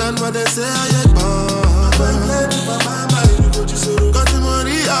understand what they say, I get bored. When lady for my mind, you go to zero. Got the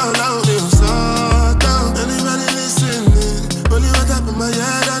money all out, you saw down. Anybody listening? Only what up in my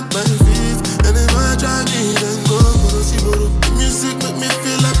head and my feet. Anybody try me, then go, boro. Music make me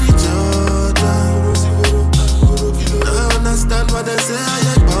feel happy, Jordan. I understand what they say, I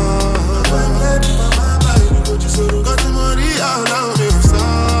get bored. When lady for my mind, you go to zero. Got the money all out, you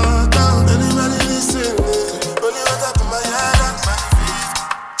saw down. Anybody listening? Only what up in my head and my feet.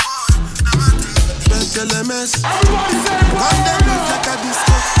 Better let me mess. One day look like a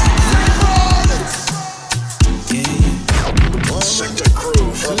disco. Sector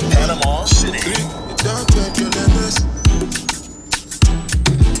crew from Panama City. Don't take your limits.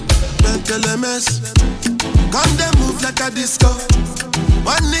 Better let me mess. Come they move like a disco.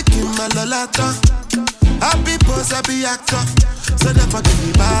 One nick in my lolata. Happy pose, happy actor. So they forgive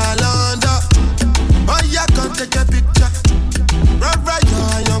me ball under. Oh yeah, come take a picture. Right,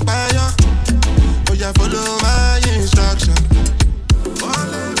 you're young fire. Oh yeah, follow my instruction.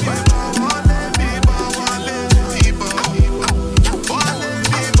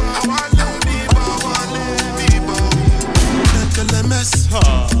 Mess.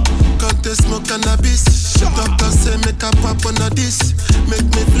 Can't they smoke cannabis? Doctor say make a pop on a this. Make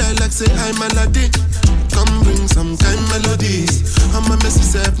me fly like say I'm Aladdin. Come bring some kind melodies. I'm a messy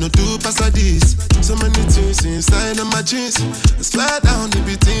self, no two pass of this. So many things inside of my jeans. I swear down the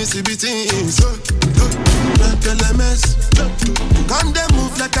beatings. Make a mess. Come they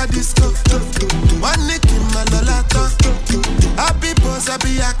move like a disco. One nick in my lolata. Happy pose,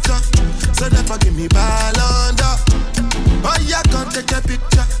 happy actor. So they forgive me ball under. Oh yeah, come take a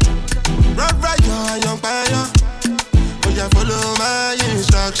picture. Right, you're young fire. Oh yeah, follow my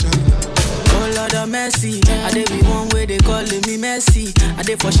instruction. Oh Lord of mercy, I dey be one way they calling me messy. I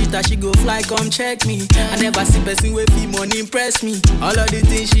dey for shit that she go fly, come check me. I never see person with fee money impress me. All of the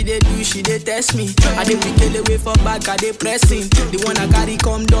things she dey do, she dey test me. I dey pick away for back, I dey pressing. The one I carry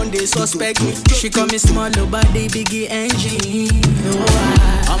come down, they suspect me. She call me small, but they biggie engine.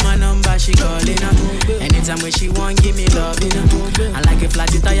 On my number, she calling her. Anytime when she want, give me love, you know. I like a flat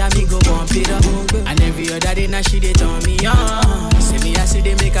tire, me go bump it up. And every other day now she dey turn me on. See me, I see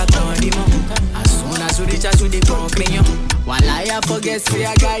they make a turn him up. As soon as you reach out to the concrete, while I forget, say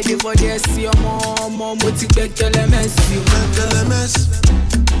I guide you for this, your mom, motivate your LMS.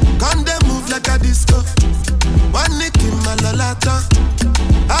 Come they move like a disco. One nick in my lolata.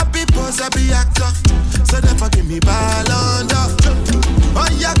 Happy pose, happy actor. So they forgive me ball under. Oh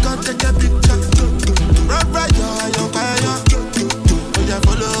yeah, come take a picture. Right, you're young fire. Oh yeah,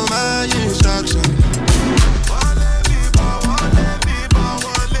 follow my instruction.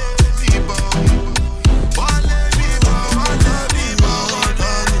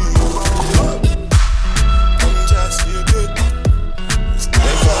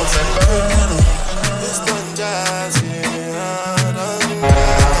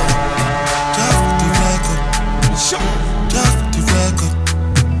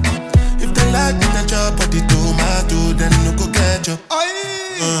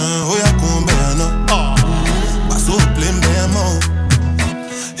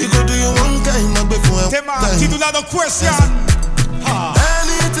 Titulado question.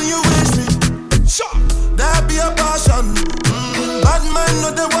 Anything you wish me, sure. That be a passion. Bad man no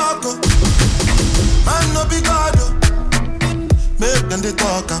they walk up. Man no be God. Make them they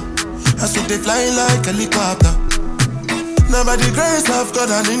talk. I see they fly like helicopter. Now by the grace of God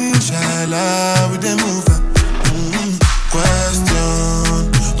and inshallah we they move. Question,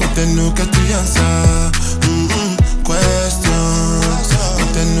 but they no get the answer. Question, but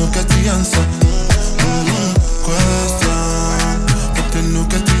they no get the answer. Question, but they no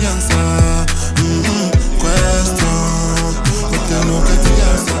get the answer. Question, but they no get the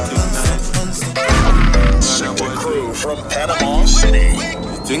answer. Sector crew from Panama City.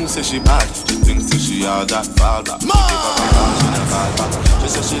 The thing say she bad, the thing say she all that fall back. She give up a call, she never fall back. She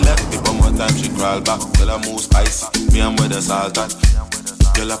say she left me, but more time she crawl back. Girl I move spicy, me and where the salt at.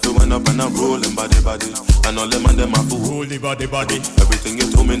 Girl I feel when up and I'm rolling body. And all them and them are fool. Holy body. Everything you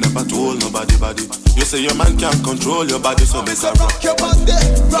told me never told nobody. You say your man can't control your body, so make her rock your body.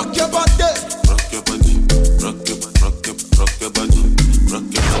 Rock your body. Rock your body. Rock your body. Rock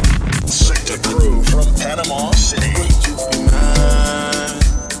your body. Sector crew from Panama City. Would you be mine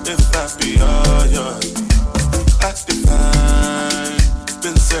if I be all yours? I define,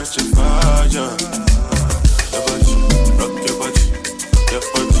 been searching for you. Your body, rock your body. Your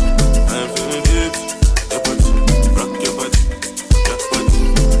body, I'm feeling deep. Your body, rock your body. Your body,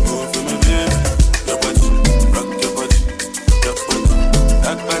 move for me, baby. Your body, rock your body. Your body,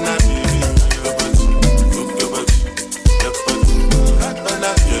 that banana, baby. Your body,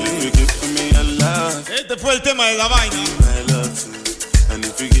 Este fue el tema de la vaina. And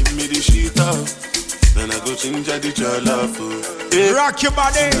if you give me the sheet up, then I go change the love. Rock your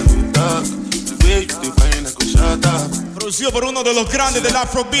body. The way you define, I go shut up. Producido por uno de los grandes del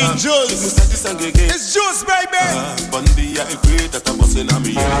Afrobeat, Jules. It's Jules, baby. Bundy, I agree that I'm busting on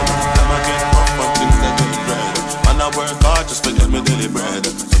me. Time I get up on things that get bread. And I work hard just to get me daily bread.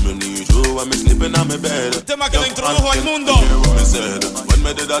 Some need you, I'm sleeping on my bed. Tema que lo introdujo al mundo. When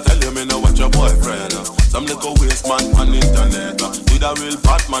me did I tell you, me know what your boyfriend. Some little waste man on internet. Need a real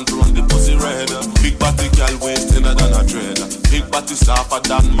fat man to run the pussy red. Big body girl waist thinner than a thread. Big body softer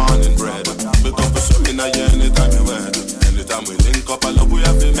than morning bread. We go for swimming a year anytime you wed. Anytime we link up, I love we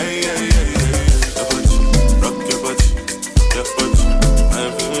have been. Hey, hey, hey, hey. Your butt, rock your butt, your butt.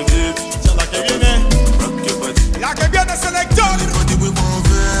 I'm feeling deep. La que viene, rock your butt. La que viene, selector. Everybody we want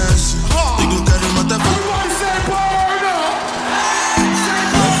verse. They go carry my tap. Everybody say Burna.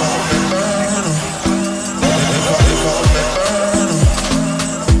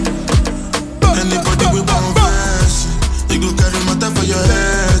 Anybody we want verse. They go carry my tap for your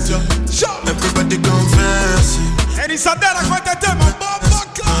head. Everybody confess. Erizadera con este tema.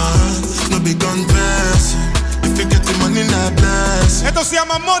 No be confess. If you get the money, not bless. Esto se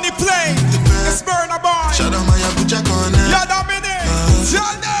llama Money Play. It's Burna Boy. Shout out my Abuja corner. Ya domine.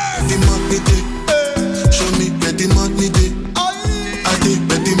 The money day. Show me where the money day. I think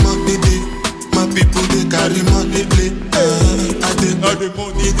where the money day. My people they carry money play. I think where the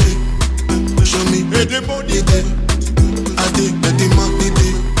money day. Show me where the money day. I think where the money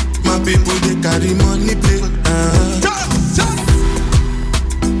day. My people they carry money play.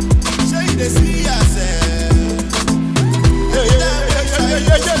 Say they see yourself.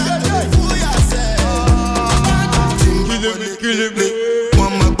 Kill me.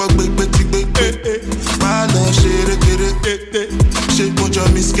 One more bug, big. My love, shake, put your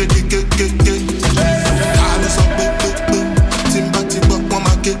miss, get. I was so big. Timba, one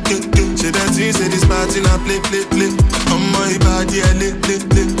more get. Say that thing, say this party, now play. On my body, I lit.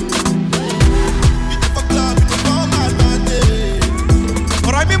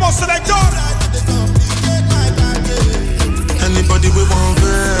 Por ahí mismo, selector. Anybody we want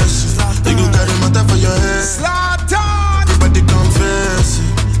verse, they go carry matter for your head. Zlatan. Everybody confess,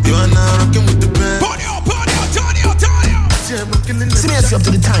 you are now rocking with the best. See me as you up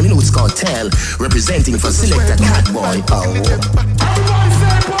to the time, you know it's called Tell. Representing for Selector Catboy. Oh. Everybody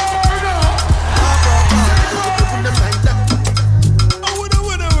say Burna.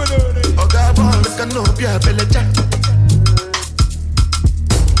 Oh, God, boy, look, I know, yeah, Bella Jack.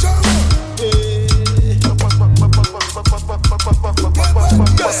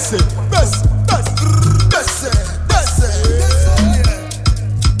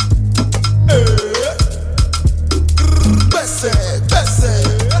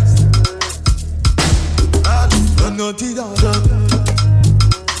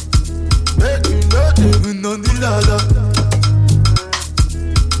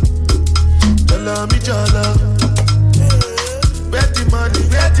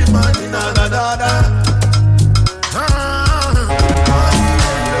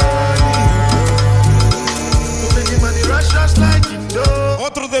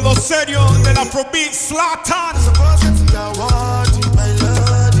 Otro de los serios del Afrobeat, Zlatan.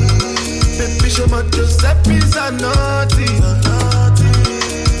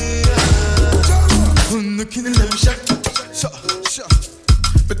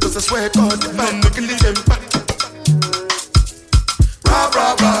 Because I swear God, I'm making them back. Rah,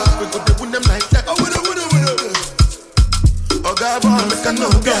 we go to win them like that. Oh, God, boy, make a no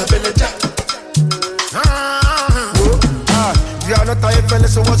girl, Bella Jack. You are not a fella,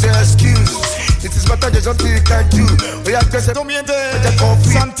 so what's your excuse? It is matter just something you can do. No miente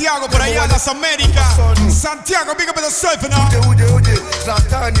Santiago por allá, las Américas. Santiago, big up in the surf now. Es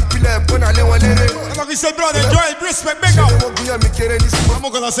lo que dice el brother Joel, respect, big up.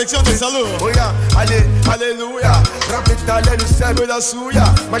 Vamos con la sección de salud. Aleluya. La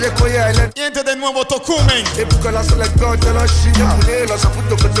suya. Gente de nuevo Tocumen.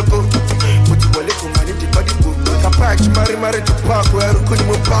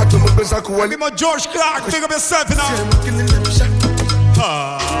 Mismo George Clark, big up yourself now.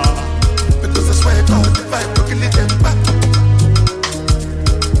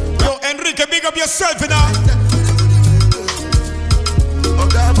 Yo, Enrique, big up yourself now.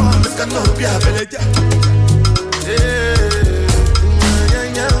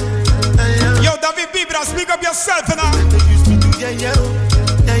 Yo, David Vibras, big up yourself now.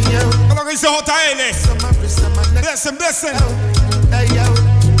 Lo que dice JL. Blessing.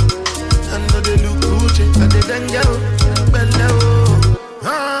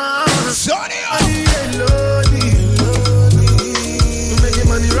 Sonny.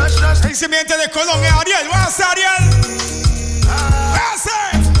 Colón es Ariel. ¿Vas a hacer Ariel? ¿Vas a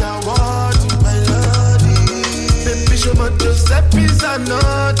hacer?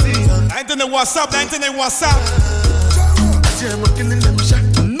 La gente en el WhatsApp,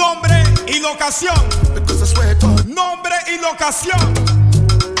 Nombre y locación. Nombre y locación.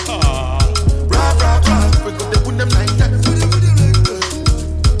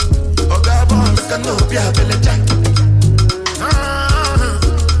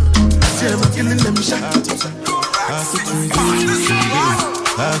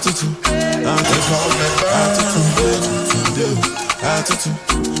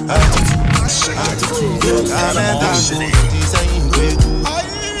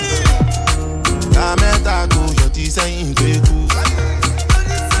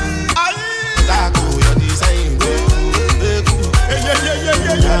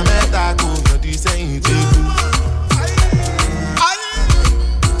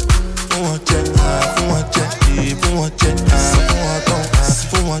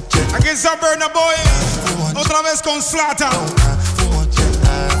 Aquí está Burna Boy, otra vez con Slata.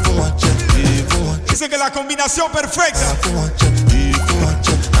 Dice que la combinación perfecta.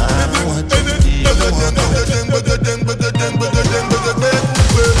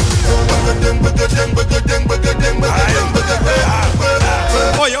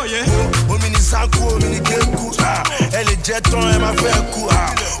 Oye, oye. Elle est jet on elle m'a fait un coup.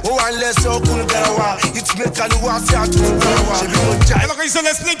 Oh, elle laisse au coup de garawa. Il te met qu'à nous voir, c'est à tout le garawa. J'ai vu mon jack. Es lo que dice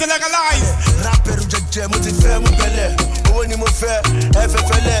el split de Legalize. Rapper ou jet, moi t'es fait mon belé. Oh, ni mon fait, elle fait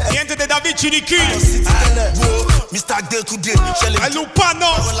fêlé. Gente de David Chiriquí. Mr. Découdé. El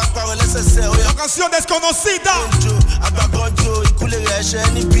Lupano. Locación desconocida.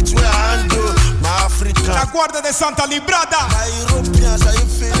 La Guardia de Santa Librada.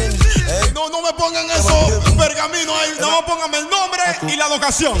 No, no me pongan eso pergamino ahí. No me pongan el nombre y la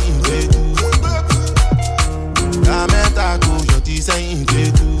locación.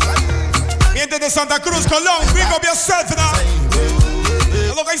 Gente de Santa Cruz, Colón. Big up yourself now.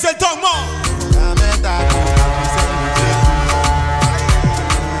 Es lo que dice el Tom Mo.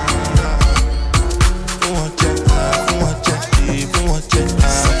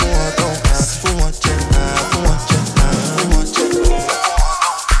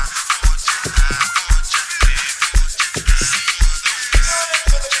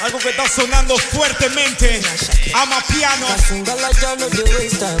 Algo que está sonando fuertemente. Ama piano.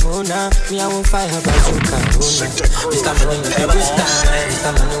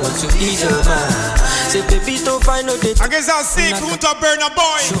 Aquí está así junto a Burna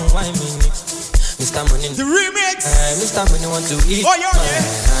Boy. The remix. Oye, oye.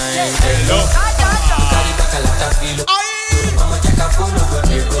 Hello.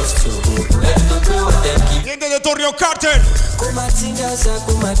 Gente de Torrio Carter.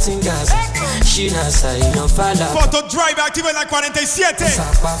 Photo Drive activa en la 47.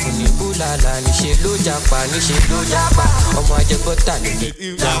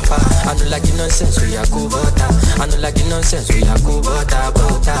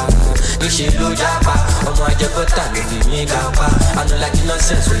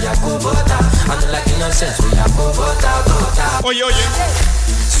 Oye, oye.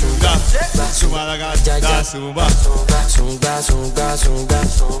 Sunga, suba la gata, suba.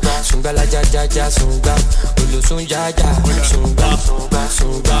 Sunga la ya ya ya sunga. Ulu sun ya ya. Sunga.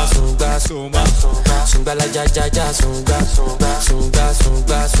 Sunga la ya ya ya sunga.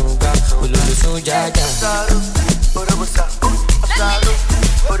 Ulu sun ya ya.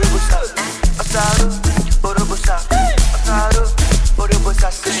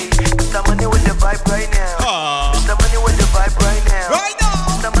 It's the money with the vibe right now. It's the money with the vibe right now. Right now.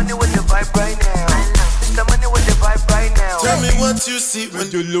 It's the money with the vibe right now. It's the money with the vibe right now. Tell me what you see when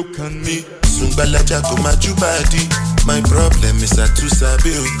you look at me. Sungbala jako majubadi. My problem is I too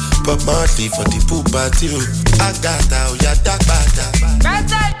sabi. But monthly for the pool party. Agata o ya dagbada.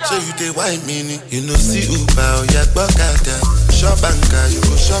 So you dey wine me, you know see Uber o ya gbokada. Shop banka, you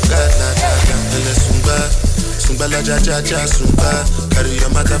go shop gada. Ele Sumba la ja ja ja sumba. Carry your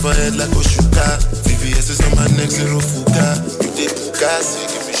matter for head like Oshuka. VVS is on my neck, zero fuga. You take Buka, say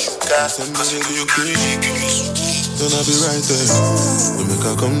give me Shuka. Cause you go crazy, give me Suki. Then I'll be right there. We make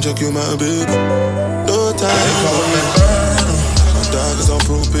her come check you, my baby. No time for me. My dog is on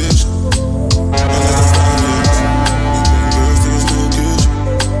probation. I like to find it. You bring girls to this location.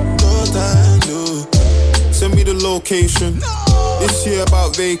 No time, no. Send me the location. No. This year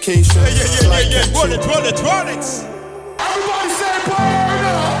about vacation. Yeah. Roll it. Everybody say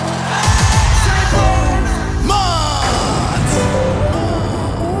Burna! Say Burna! Mad!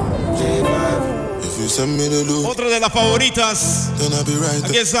 J5. If you Otro de las favoritas.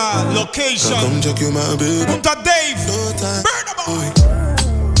 Aquí está Location. Junto a Dave. Burna Boy.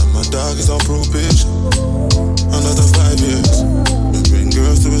 My dog is on probation. Another 5 years. We bring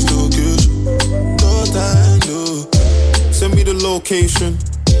girls to his location. No time, no. Send me the location.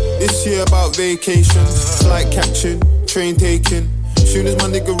 This year about vacations. Flight catching, train taking. Soon as my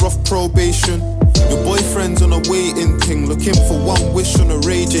nigga off probation. Your boyfriend's on a waiting thing. Looking for one wish on a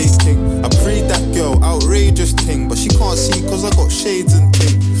Ray J thing. I prayed that girl, outrageous thing. But she can't see cause I got shades and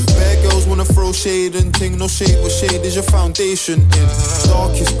thing. Bad girls wanna throw shade and ting. No shade, what shade is your foundation in?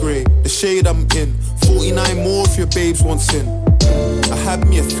 Darkest grey, the shade I'm in. 49 more if your babes want sin. I had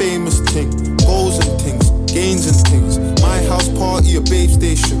me a famous thing. Goals and things, gains and things. My house party, a babe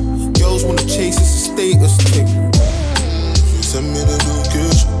station. Girls wanna chase, it's a status thing. You send me the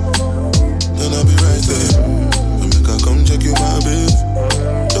location, then I'll be right there. I make her come check you, my babe.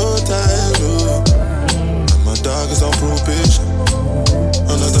 No time, no. And my dog is on probation.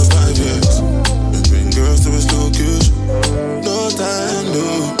 Another 5 years. We bring girls to his location. No time,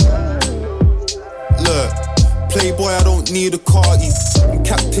 no. Look, playboy, I don't need a carty. I'm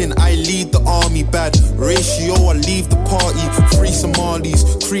captain, I lead the army. Bad ratio, I leave the party. Free Somalis,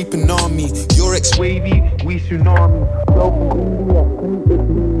 creeping army. Your ex-wavy, we tsunami.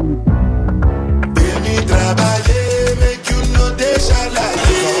 Baby, trabalhei, make you know they shall like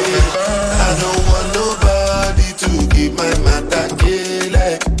I don't want nobody to keep my matter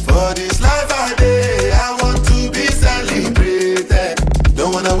killing. For this life I day, I want to be celebrated.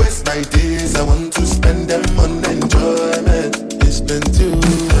 Don't wanna waste my days, I want to spend them on enjoyment. It's been too long.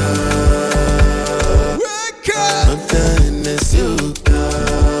 I'm telling this you.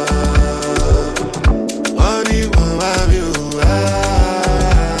 Honey, one of you.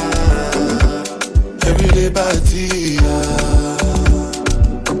 Everyday party.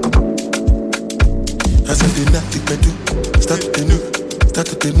 As I did not think I do. Start to new. Start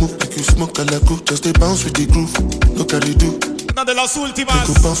to move like you smoke a la groove. Just they bounce with the groove. Look at you do. Una de las últimas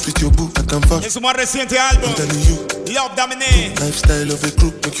en su más reciente álbum, Love Dominate. Lifestyle of a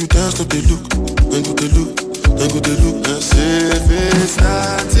group, make you dance to the look. Then go the look, then go the look. And say if it's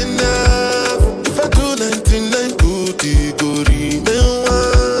not enough, if I do 99 good, it go remain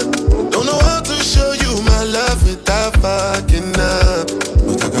one. Don't know how to show you my love without fucking up.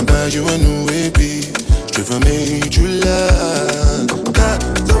 But I can buy you a new baby, straight from major land.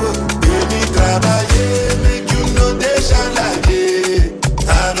 Baby, trabalhei, make you know they shall like it.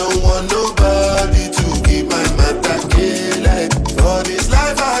 I don't want nobody to keep my matter killing. For this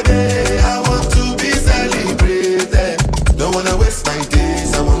life I day, I want to be celebrated. Don't wanna waste my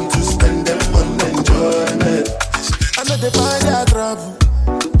days, I want to spend them on enjoyment. I know they find their trouble.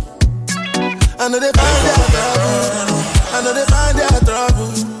 I know they find their trouble. I know they find their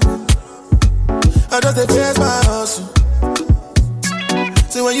trouble. I just they face my hustle.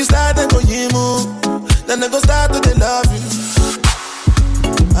 See when you start to go you move, then they go start to they love you.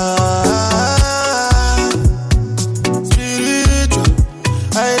 Spiritual,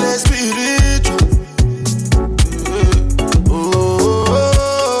 I like spiritual.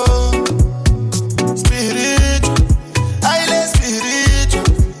 Spiritual, I like spiritual.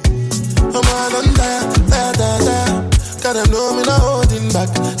 I'm all on da. Cause I know me not holding back.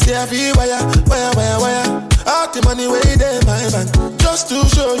 See I feel wire. All the money way there in my bank. Just to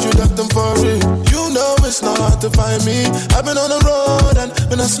show you that I'm for real. You know it's not hard to find me. I've been on the road and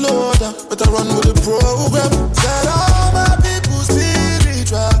when I slow down, but I run with the program. Said all my people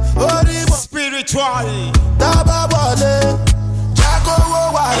spiritual. Spiritual. Daba wale, Jaco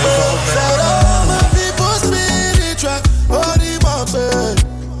wale. Said all my people spiritual. Ori mobe,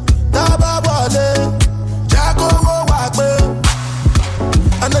 Daba wale, Jaco wale.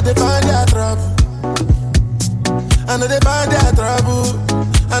 I know they find their trouble. I know they find their trouble.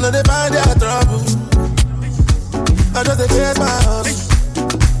 I know they find their trouble. I just they face my hustle.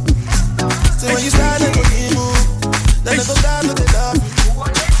 So when you start to move, then they go down to the love you.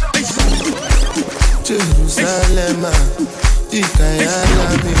 Jerusalem,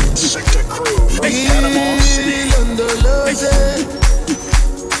 Ikayalami, Ilondolose,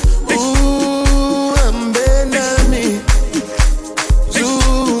 Ambenami,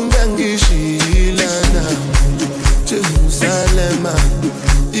 Zungangishilana. Jerusalem,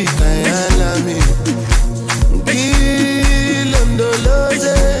 Ikayalami,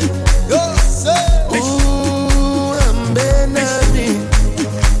 Ilondolose, Ambenami,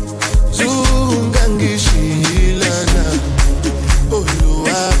 Zungangishilana.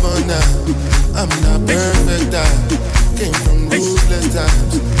 Oluwabona, I'm not burning.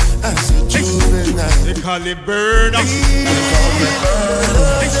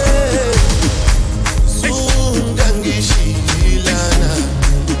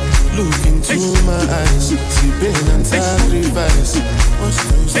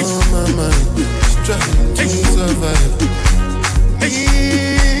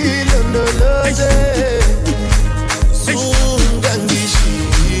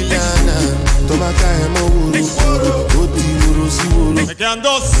 Me quedan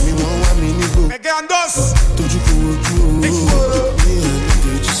dos. Me quedan dos.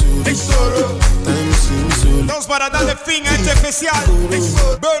 Dos para darle fin a este especial.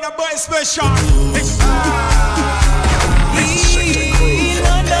 Burna Boy Special.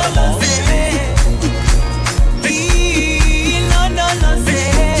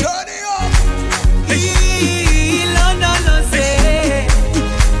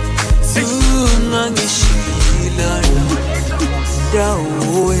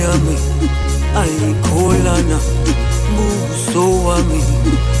 Aikolana buso wami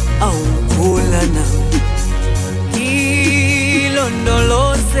aukolana ilondoloze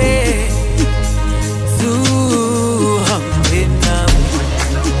zuhambe nami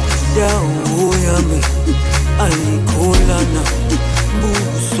dawo yami aikolana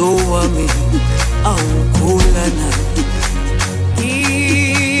buso wami aukolana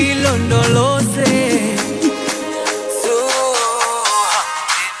ilondoloze.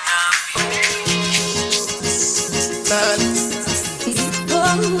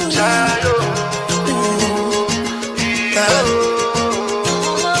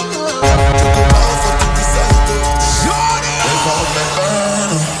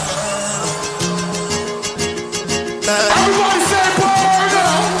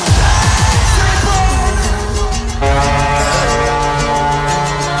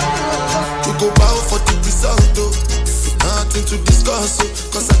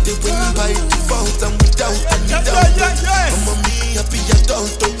 Cause I did win by default and without any doubt. I'm a me happy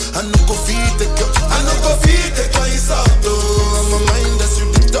adult. I no go feed the girl, I no go feed the girl is out though. I'm a mind that's you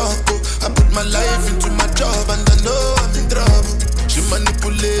the talk. I put my life into my job and I know I'm in trouble. She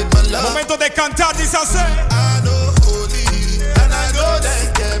manipulate my life. Momento de cantar, dice así. I know holy and I know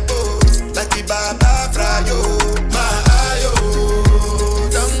that get both. Like the Baba Frayo, my ayo,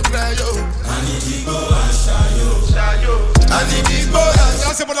 don't cry yo. I need to go and shayo.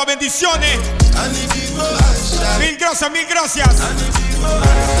 Gracias por las bendiciones. Mil gracias, mil gracias.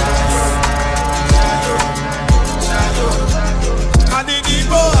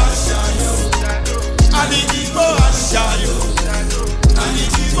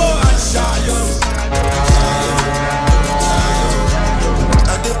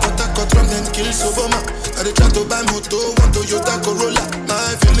 I try to buy moto, one Toyota Corolla.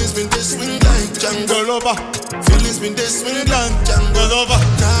 My feelings been they swing like Django Lover. Feelings been they swing like Django Lover.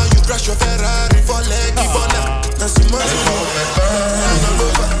 Now you crash your Ferrari for leggy Burna. Now some money for my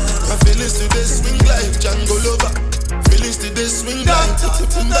burn. My feelings today swing like Django Lover. Feelings today swing like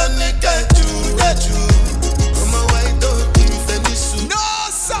Timbani get you. I'm a white dog, give any suit. No,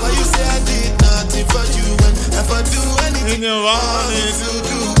 sir. Why you say I did nothing for you when if I do anything you want me to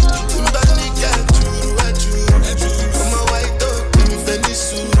do? Timbani get you.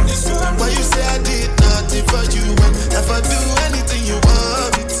 Why you say I did nothing for you when if I do anything you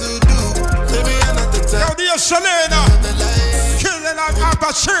want me to do? Maybe another time. Yo, dear Shalena, killing out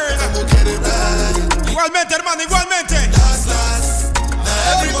Bashir. Igualmente, hermano, igualmente. Last.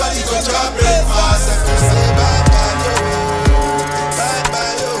 Now everybody go to breakfast after say bye-bye, yo.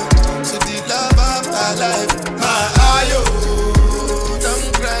 Bye-bye, yo. To the love of my life. My ayo. Don't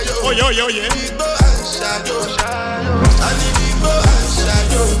cry, yo. Oh, yo. People and shadow. I need people and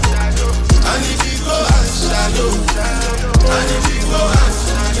shadow. I need people and shadow. I need people and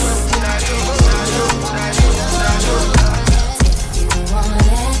shadow. You want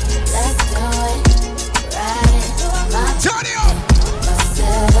it, let's do it. Ride it, turn it up.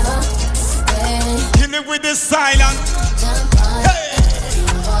 Kill it with this silence. Hey.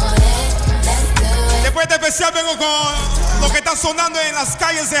 Después de especial vengo con lo que está sonando en las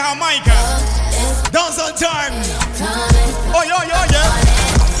calles de Jamaica. Dance on time. Oye.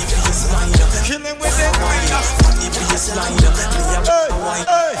 Killing with it.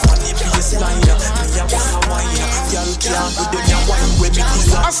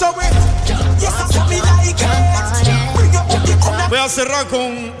 Voy a cerrar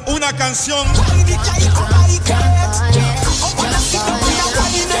con una canción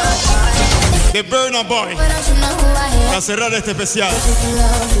de Burna Boy para cerrar este especial.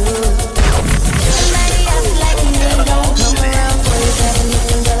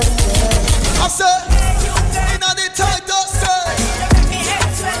 I said, in the title, sir.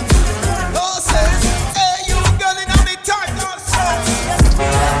 Oh, say, hey, you girl in the title, sir.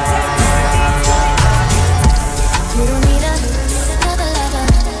 You don't need another lover,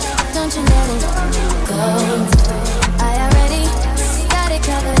 don't you let it go. I already got it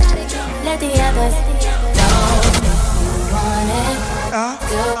covered, let the others know. You want it,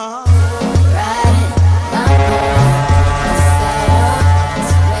 do right.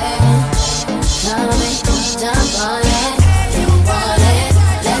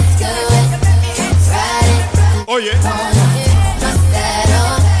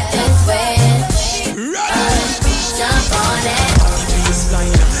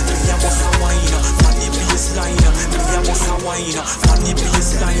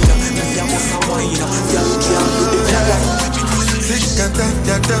 can't take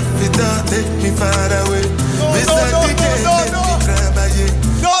your tough it up, take me far away. Mr. DJ, let me grab a ye.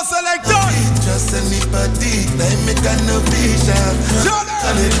 No selector. Just anybody, let me got no vision.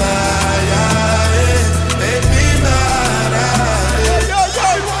 On the fire, make me mad.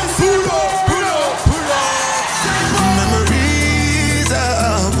 Memories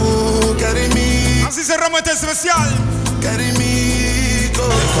of who carry me. Así cerramos este especial. Carry me, go.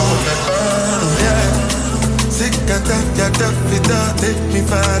 Yeah. Sick and tired of it, take me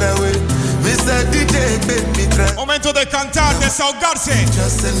far away. Mr. DJ, make me cry. Momento de cantar, desahogarse.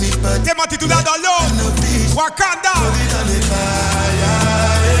 Tema titulado Alone, Wakanda.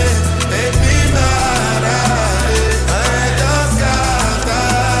 Make me mad. I just can't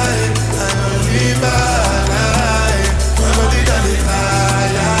die. I only mad.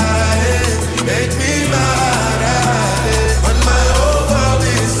 Make me mad. When my whole world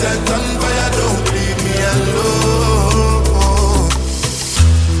is set on fire, don't leave me alone.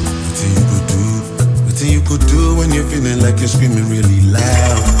 What you could do when you're feeling like you're screaming really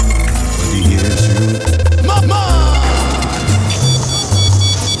loud? Nobody hears you. Mama!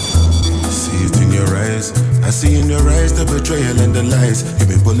 See it in your eyes. I see in your eyes the betrayal and the lies. You've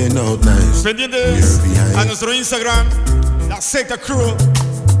been pulling out knives. Pendientes a nuestro Instagram, la Secta Crew,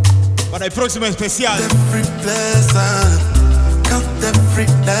 para el próximo especial. Every blessing, count every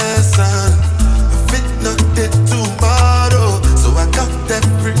lesson. If it not did tomorrow, so I count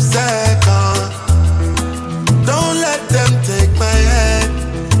every second. Don't let them take my head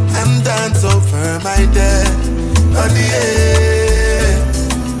and dance over my dead. Body,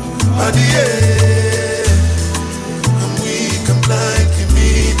 I'm weak, I'm blind, give me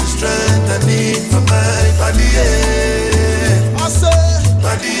the strength I need for my body. I say,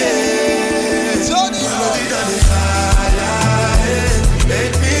 body, Johnny, body on the fire,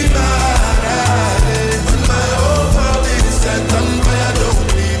 make me mad. When my whole world is set on fire, don't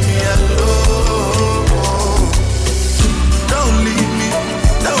leave me alone. Don't leave me,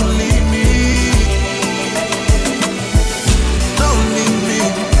 don't leave me. Don't leave me,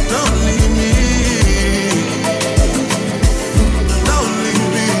 don't leave me. Don't leave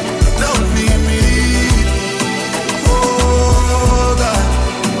me, don't leave me. Oh God,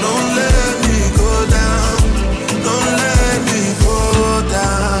 don't let me go down. Don't let me go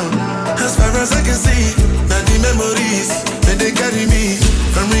down. As far as I can see, now the memories that they carry me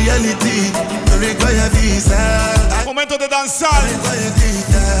from reality, don't require visa. Momento de danzar.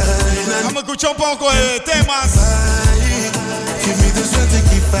 Vamos a escuchar un poco de temas.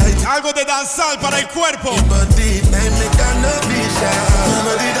 Algo de danzar para el cuerpo.